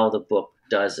how the book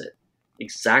does it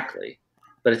exactly,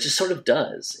 but it just sort of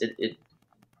does.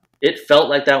 It felt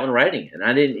like that when writing it.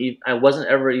 And I wasn't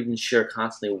ever even sure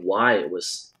constantly why it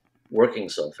was working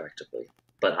so effectively.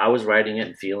 But I was writing it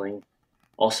and feeling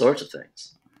all sorts of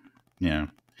things. Yeah.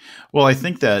 Well, I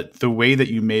think that the way that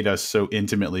you made us so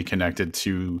intimately connected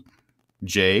to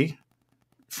Jay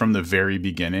from the very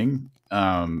beginning,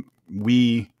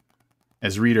 we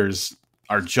as readers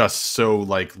are just so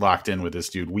like locked in with this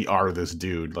dude. We are this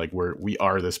dude. Like we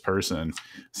are this person.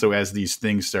 So as these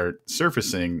things start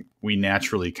surfacing, we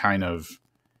naturally kind of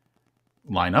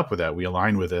line up with that. We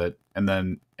align with it. And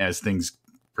then as things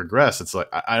progress, it's like,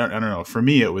 I don't know. For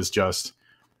me, it was just,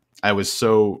 I was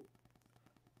so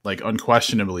like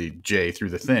unquestionably Jay through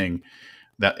the thing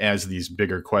that as these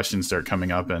bigger questions start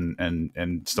coming up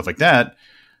and stuff like that,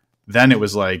 then it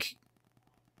was like,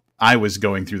 I was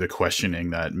going through the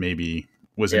questioning that maybe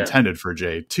was intended for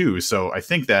Jay too. So I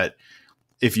think that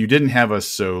if you didn't have us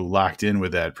so locked in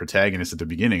with that protagonist at the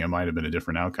beginning, it might have been a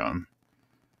different outcome.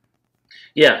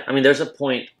 Yeah. I mean, there's a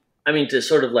point, I mean, to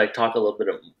sort of like talk a little bit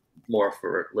more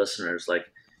for listeners,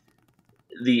 like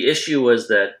the issue was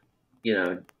that, you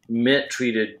know, Mitt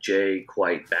treated Jay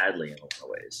quite badly in a lot of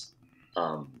ways.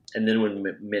 And then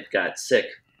when Mitt got sick,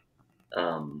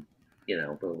 you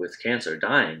know, with cancer,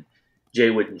 dying, Jay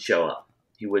wouldn't show up.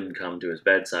 He wouldn't come to his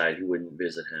bedside. He wouldn't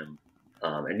visit him.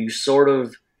 And you sort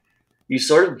of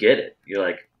get it. You're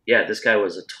like, yeah, this guy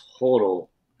was a total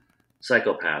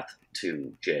psychopath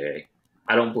to Jay.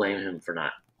 I don't blame him for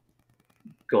not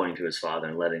going to his father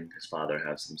and letting his father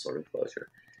have some sort of closure.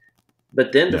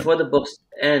 But then before the books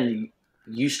end,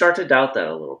 you start to doubt that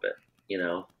a little bit, you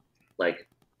know, like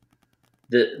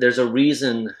there's a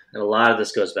reason, and a lot of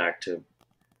this goes back to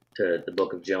the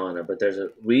book of Jonah, but there's a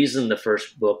reason the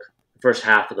first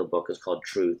half of the book is called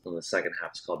Truth and the second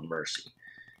half is called Mercy.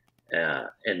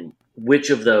 And which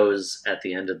of those at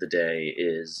the end of the day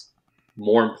is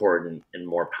more important and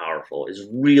more powerful is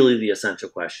really the essential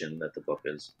question that the book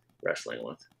is wrestling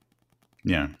with.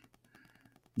 Yeah.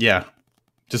 Yeah.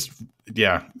 Just,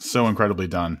 yeah, so incredibly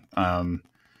done.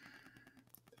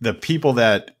 The people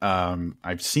that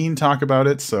I've seen talk about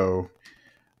it, so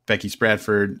Becky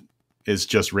Spratford is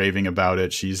just raving about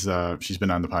it. She's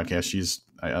been on the podcast.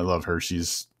 I love her.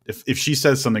 If she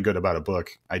says something good about a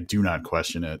book, I do not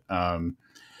question it.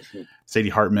 Sadie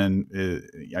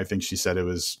Hartman, I think she said it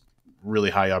was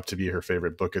really high up to be her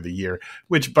favorite book of the year,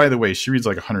 which, by the way, she reads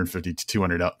like 150 to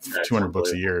 200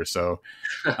 books a year. So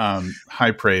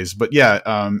high praise. But yeah,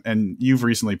 and you've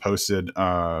recently posted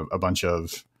a bunch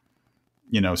of,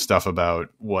 you know, stuff about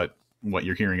what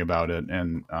you're hearing about it.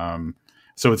 And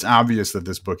so it's obvious that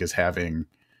this book is having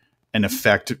an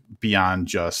effect beyond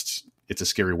just it's a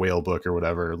scary whale book or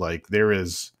whatever. Like there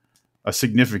is a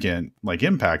significant like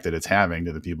impact that it's having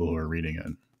to the people who are reading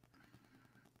it.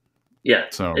 Yeah,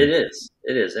 so it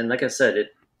is. And like I said,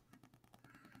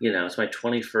 you know, it's my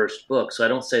 21st book. So I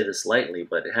don't say this lightly,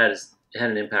 but it had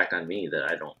an impact on me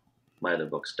that my other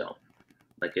books don't.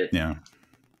 Like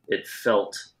it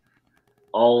felt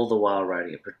all the while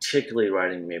writing it, particularly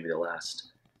writing maybe the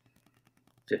last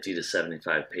 50 to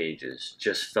 75 pages,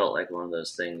 just felt like one of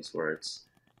those things where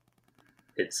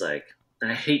it's like,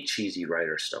 and I hate cheesy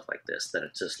writer stuff like this, that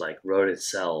it's just like wrote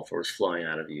itself or was flowing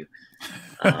out of you.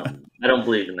 I don't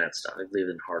believe in that stuff. I believe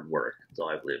in hard work. That's all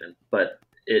I believe in. But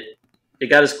it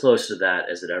got as close to that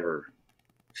as it ever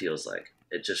feels like.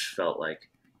 It just felt like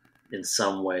in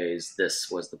some ways this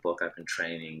was the book I've been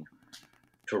training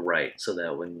to write, so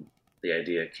that when the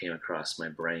idea came across my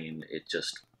brain,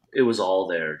 it was all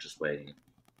there just waiting.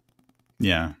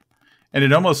 Yeah. And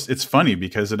it's funny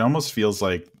because it almost feels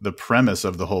like the premise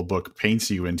of the whole book paints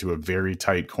you into a very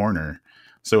tight corner.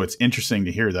 So it's interesting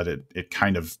to hear that it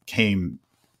kind of came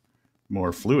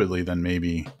more fluidly than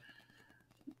maybe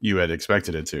you had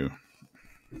expected it to.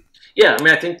 Yeah. I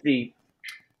mean, I think the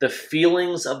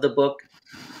feelings of the book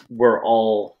were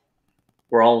all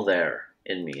there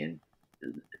in me.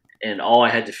 And all I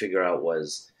had to figure out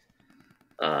was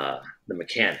the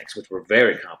mechanics, which were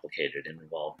very complicated and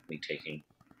involved me taking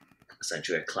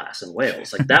essentially a class in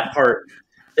Wales. Like that part,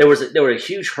 there was a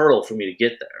huge hurdle for me to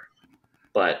get there.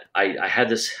 But I had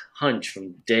this hunch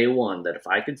from day one that if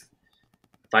I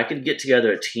could get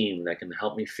together a team that can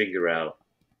help me figure out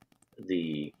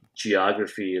the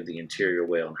geography of the interior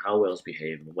whale and how whales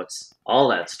behave and what's all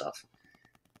that stuff,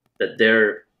 that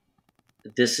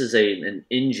this is an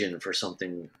engine for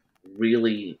something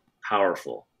really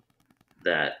powerful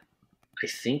that I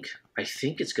think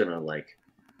it's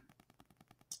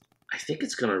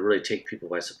gonna really take people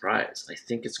by surprise. I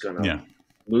think it's gonna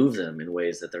move them in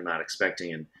ways that they're not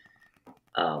expecting,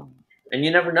 and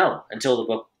you never know until the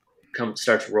book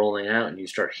starts rolling out and you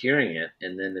start hearing it,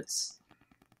 and then it's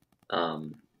a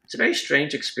very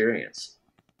strange experience.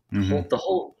 Mm-hmm. The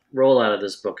whole rollout of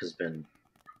this book has been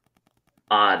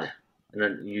odd and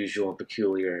unusual and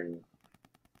peculiar and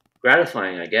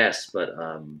gratifying, I guess, but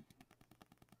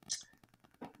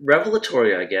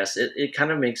revelatory, I guess. It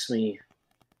kind of makes me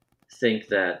think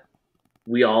that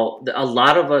a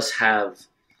lot of us have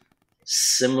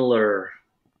similar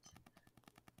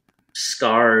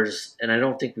scars, and I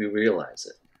don't think we realize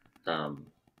it.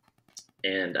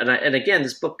 And again,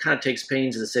 this book kind of takes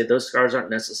pains to say those scars aren't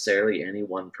necessarily any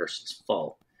one person's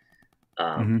fault.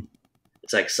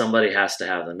 It's like somebody has to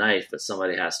have the knife, but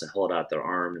somebody has to hold out their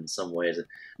arm in some ways. And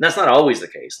that's not always the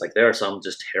case. Like there are some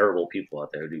just terrible people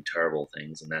out there who do terrible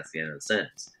things, and that's the end of the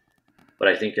sentence. But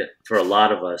I think that for a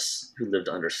lot of us who lived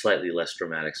under slightly less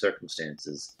dramatic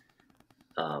circumstances,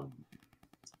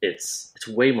 it's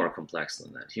way more complex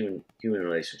than that. Human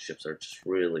relationships are just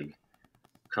really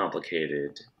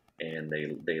complicated, and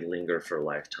they linger for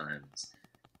lifetimes.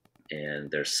 And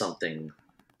there's something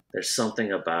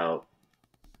about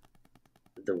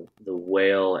the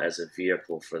whale as a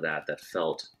vehicle for that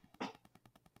felt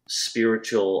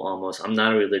spiritual almost. I'm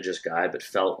not a religious guy, but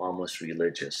felt almost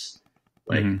religious.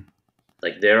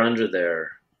 Like they're under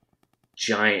their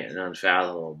giant and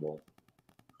unfathomable,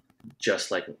 just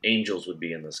like angels would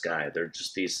be in the sky. They're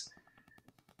just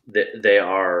they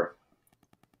are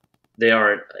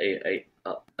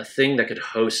a thing that could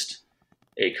host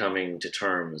a coming to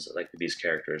terms like these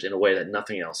characters in a way that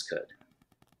nothing else could.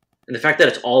 And the fact that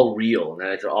it's all real and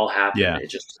that it could all happen,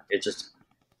 it's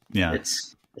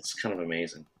kind of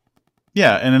amazing.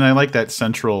 Yeah, and then I like that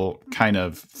central kind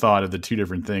of thought of the two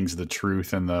different things, the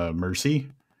truth and the mercy,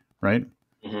 right?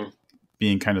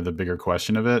 Being kind of the bigger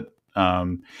question of it.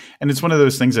 And it's one of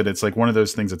those things that it's like one of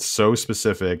those things that's so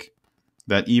specific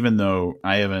that even though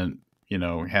I haven't,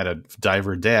 had a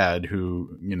diver dad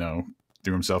who,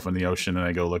 threw himself in the ocean and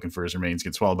I go looking for his remains,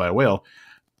 get swallowed by a whale,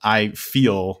 I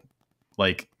feel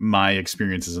like my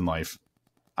experiences in life,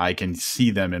 I can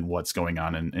see them in what's going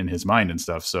on in his mind and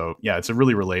stuff. So yeah, it's a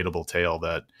really relatable tale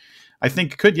that I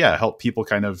think could, help people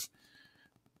kind of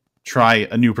try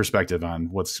a new perspective on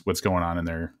what's going on in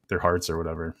their hearts or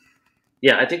whatever.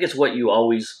 Yeah. I think it's what you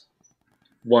always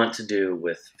want to do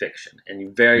with fiction, and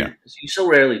you so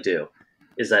rarely do,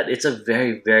 is that it's a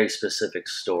very, very specific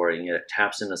story, and yet it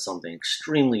taps into something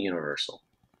extremely universal.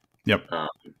 Yep.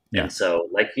 And so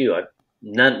like you,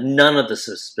 none of the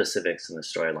specifics in the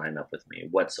story line up with me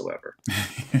whatsoever.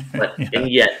 But and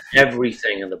yet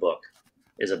everything in the book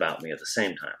is about me at the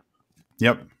same time.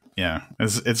 Yep. Yeah.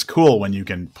 It's cool when you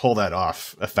can pull that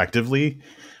off effectively,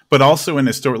 but also in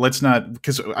a story,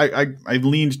 because I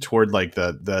leaned toward like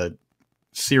the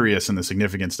serious and the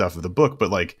significant stuff of the book, but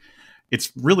like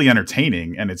it's really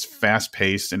entertaining and it's fast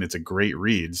paced and it's a great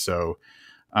read. So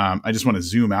I just want to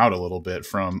zoom out a little bit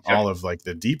from all of like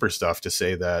the deeper stuff to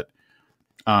say that,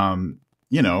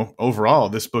 overall,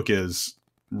 this book is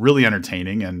really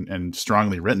entertaining and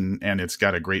strongly written, and it's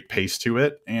got a great pace to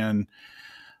it. And,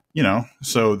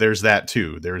 so there's that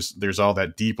too. There's all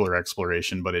that deeper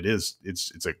exploration, but it's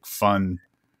a fun,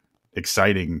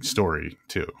 exciting story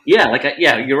too. Yeah.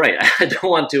 You're right. I don't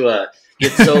want to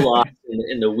get so lost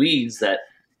in the weeds that,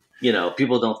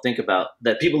 people don't think about,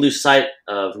 that people lose sight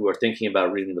of who are thinking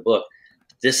about reading the book.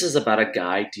 This is about a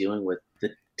guy dealing with the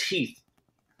teeth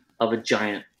of a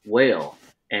giant whale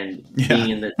and being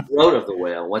in the throat of the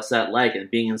whale. What's that like? And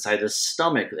being inside the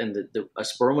stomach, and a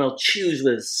sperm whale chews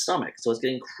with his stomach. So it's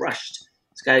getting crushed.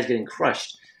 This guy's getting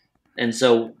crushed. And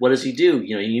so what does he do?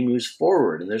 He moves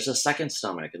forward, and there's a second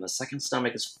stomach, and the second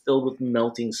stomach is filled with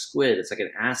melting squid. It's like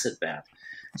an acid bath.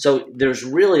 So there's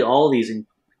really all these,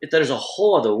 there's a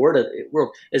whole other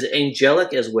world. As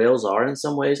angelic as whales are in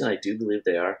some ways, and I do believe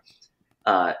they are,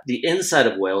 the inside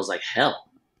of whales like hell.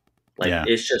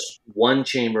 It's just one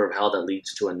chamber of hell that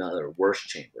leads to another worse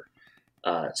chamber.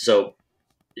 So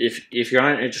if you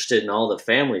aren't interested in all the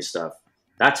family stuff,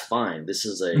 that's fine. This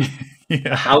is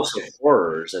a house of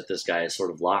horrors that this guy is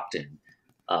sort of locked in.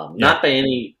 Not by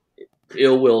any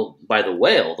ill will by the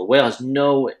whale. The whale has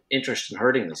no interest in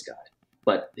hurting this guy,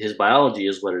 but his biology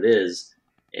is what it is,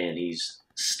 and he's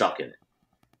stuck in it.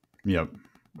 Yep.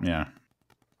 Yeah.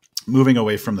 Moving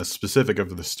away from the specific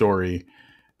of the story,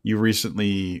 you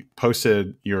recently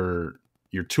posted your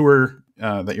tour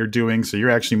that you're doing. So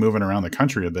you're actually moving around the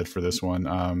country a bit for this one.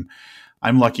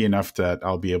 I'm lucky enough that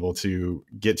I'll be able to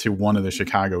get to one of the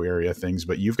Chicago area things,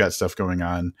 but you've got stuff going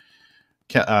on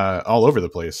all over the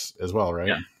place as well,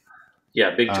 right?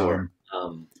 Yeah. Big tour.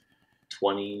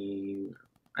 20,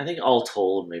 I think all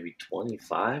told, maybe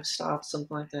 25 stops,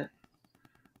 something like that.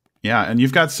 Yeah. And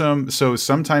you've got so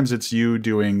sometimes it's you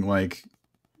doing like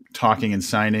talking and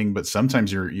signing, but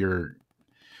sometimes you're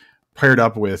paired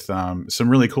up with some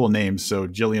really cool names. So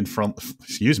Gillian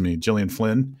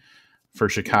Flynn, for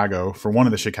Chicago, for one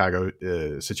of the Chicago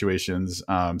situations.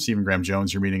 Stephen Graham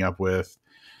Jones you're meeting up with.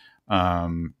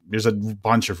 There's a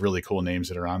bunch of really cool names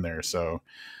that are on there. So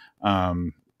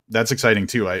that's exciting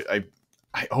too.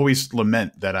 I always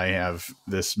lament that I have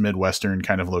this Midwestern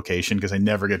kind of location because I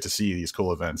never get to see these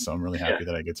cool events. So I'm really happy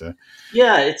that I get to.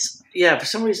 Yeah, for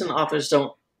some reason, authors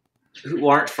who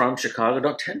aren't from Chicago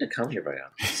don't tend to come here very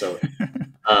often. So,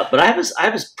 but I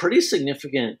have a pretty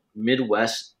significant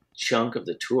Midwest chunk of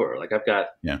the tour. Like I've got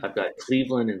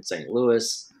Cleveland and St.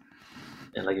 Louis,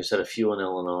 and like you said, a few in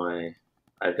Illinois.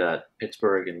 I've got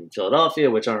Pittsburgh and Philadelphia,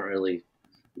 which aren't really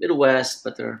Midwest,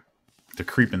 but they're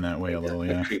creeping that way a little.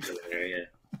 They're creeping there, yeah.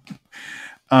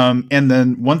 And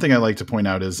then one thing I like to point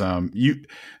out is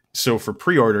so for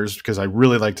pre-orders, because I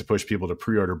really like to push people to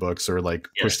pre-order books or like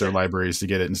push their libraries to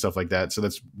get it and stuff like that. So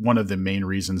that's one of the main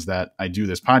reasons that I do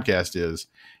this podcast is,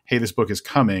 hey, this book is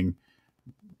coming,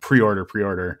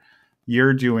 pre-order.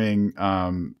 You're doing,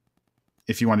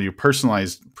 if you want to do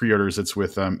personalized pre-orders, it's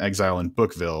with Exile and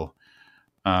Bookville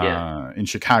in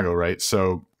Chicago, right?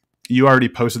 So you already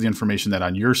posted the information that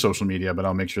on your social media, but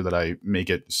I'll make sure that I make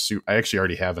it. I actually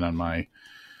already have it on my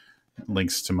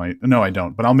links to my. No, I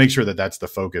don't. But I'll make sure that that's the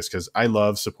focus because I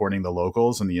love supporting the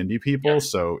locals and the indie people. Yeah.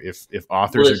 So if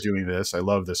authors are doing this, I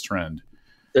love this trend.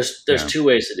 There's two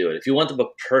ways to do it. If you want the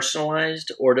book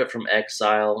personalized, order it from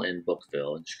Exile in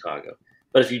Bookville in Chicago.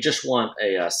 But if you just want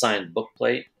a signed book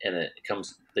plate and it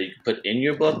comes that you put in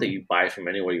your book that you buy from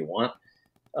anywhere you want.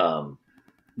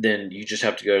 Then you just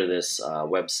have to go to this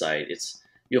website.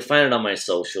 You'll find it on my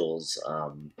socials,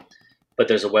 but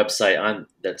there's a website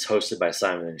that's hosted by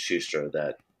Simon & Schuster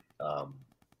that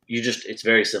it's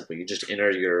very simple. You just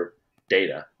enter your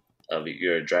data of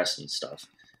your address and stuff,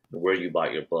 where you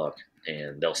bought your book,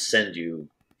 and they'll send you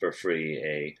for free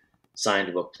a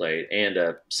signed book plate and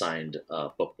a signed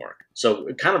bookmark.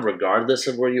 So kind of regardless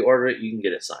of where you order it, you can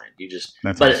get it signed.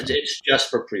 It's just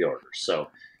for pre-orders. So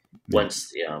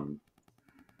once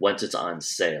it's on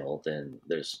sale, then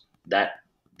there's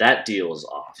that deal is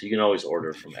off. You can always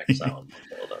order from Exile.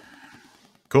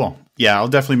 Cool. Yeah, I'll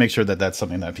definitely make sure that that's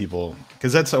something that people,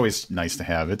 because that's always nice to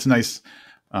have. It's nice.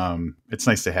 It's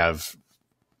nice to have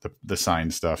the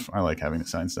signed stuff. I like having the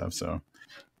signed stuff. So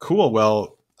cool.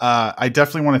 Well, I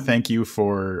definitely want to thank you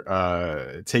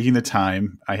for taking the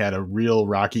time. I had a real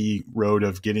rocky road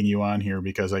of getting you on here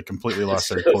because I completely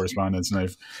lost our correspondence, and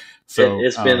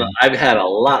I've had a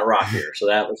lot rockier, so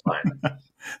that was fine.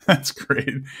 That's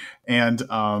great. And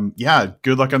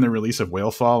good luck on the release of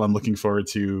WHALEFALL. I'm looking forward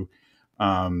to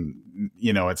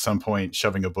at some point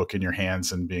shoving a book in your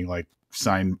hands and being like,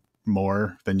 sign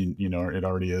more than it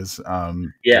already is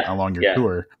along your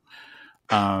tour.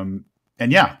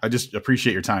 And I just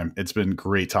appreciate your time. It's been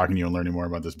great talking to you and learning more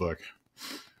about this book.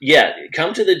 Yeah,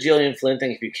 come to the Gillian Flynn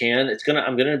thing if you can.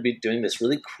 I'm gonna be doing this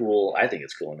really cool. I think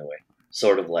it's cool in a way,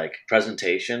 sort of like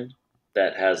presentation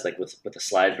that has like with a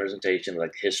slide presentation,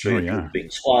 like the history of people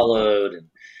being swallowed, and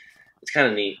it's kind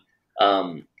of neat.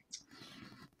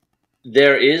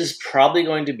 There is probably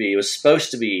going to be. It was supposed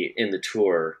to be in the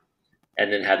tour,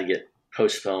 and then had to get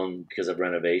postponed because of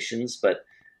renovations, but.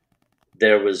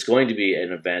 There was going to be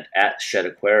an event at Shed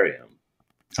Aquarium.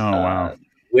 Oh, wow.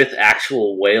 With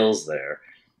actual whales there.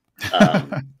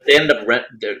 They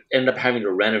ended up having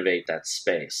to renovate that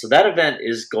space. So that event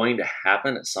is going to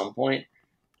happen at some point,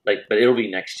 but it'll be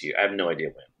next year. I have no idea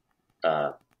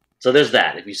when. So there's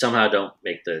that. If you somehow don't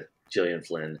make the Gillian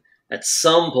Flynn, at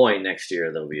some point next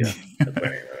year, there'll be an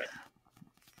aquarium event.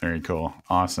 Very cool.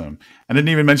 Awesome. I didn't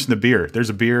even mention the beer.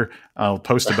 There's a beer. I'll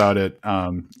post about it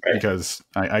because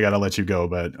I got to let you go,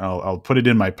 but I'll put it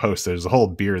in my post. There's a whole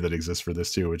beer that exists for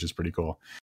this too, which is pretty cool.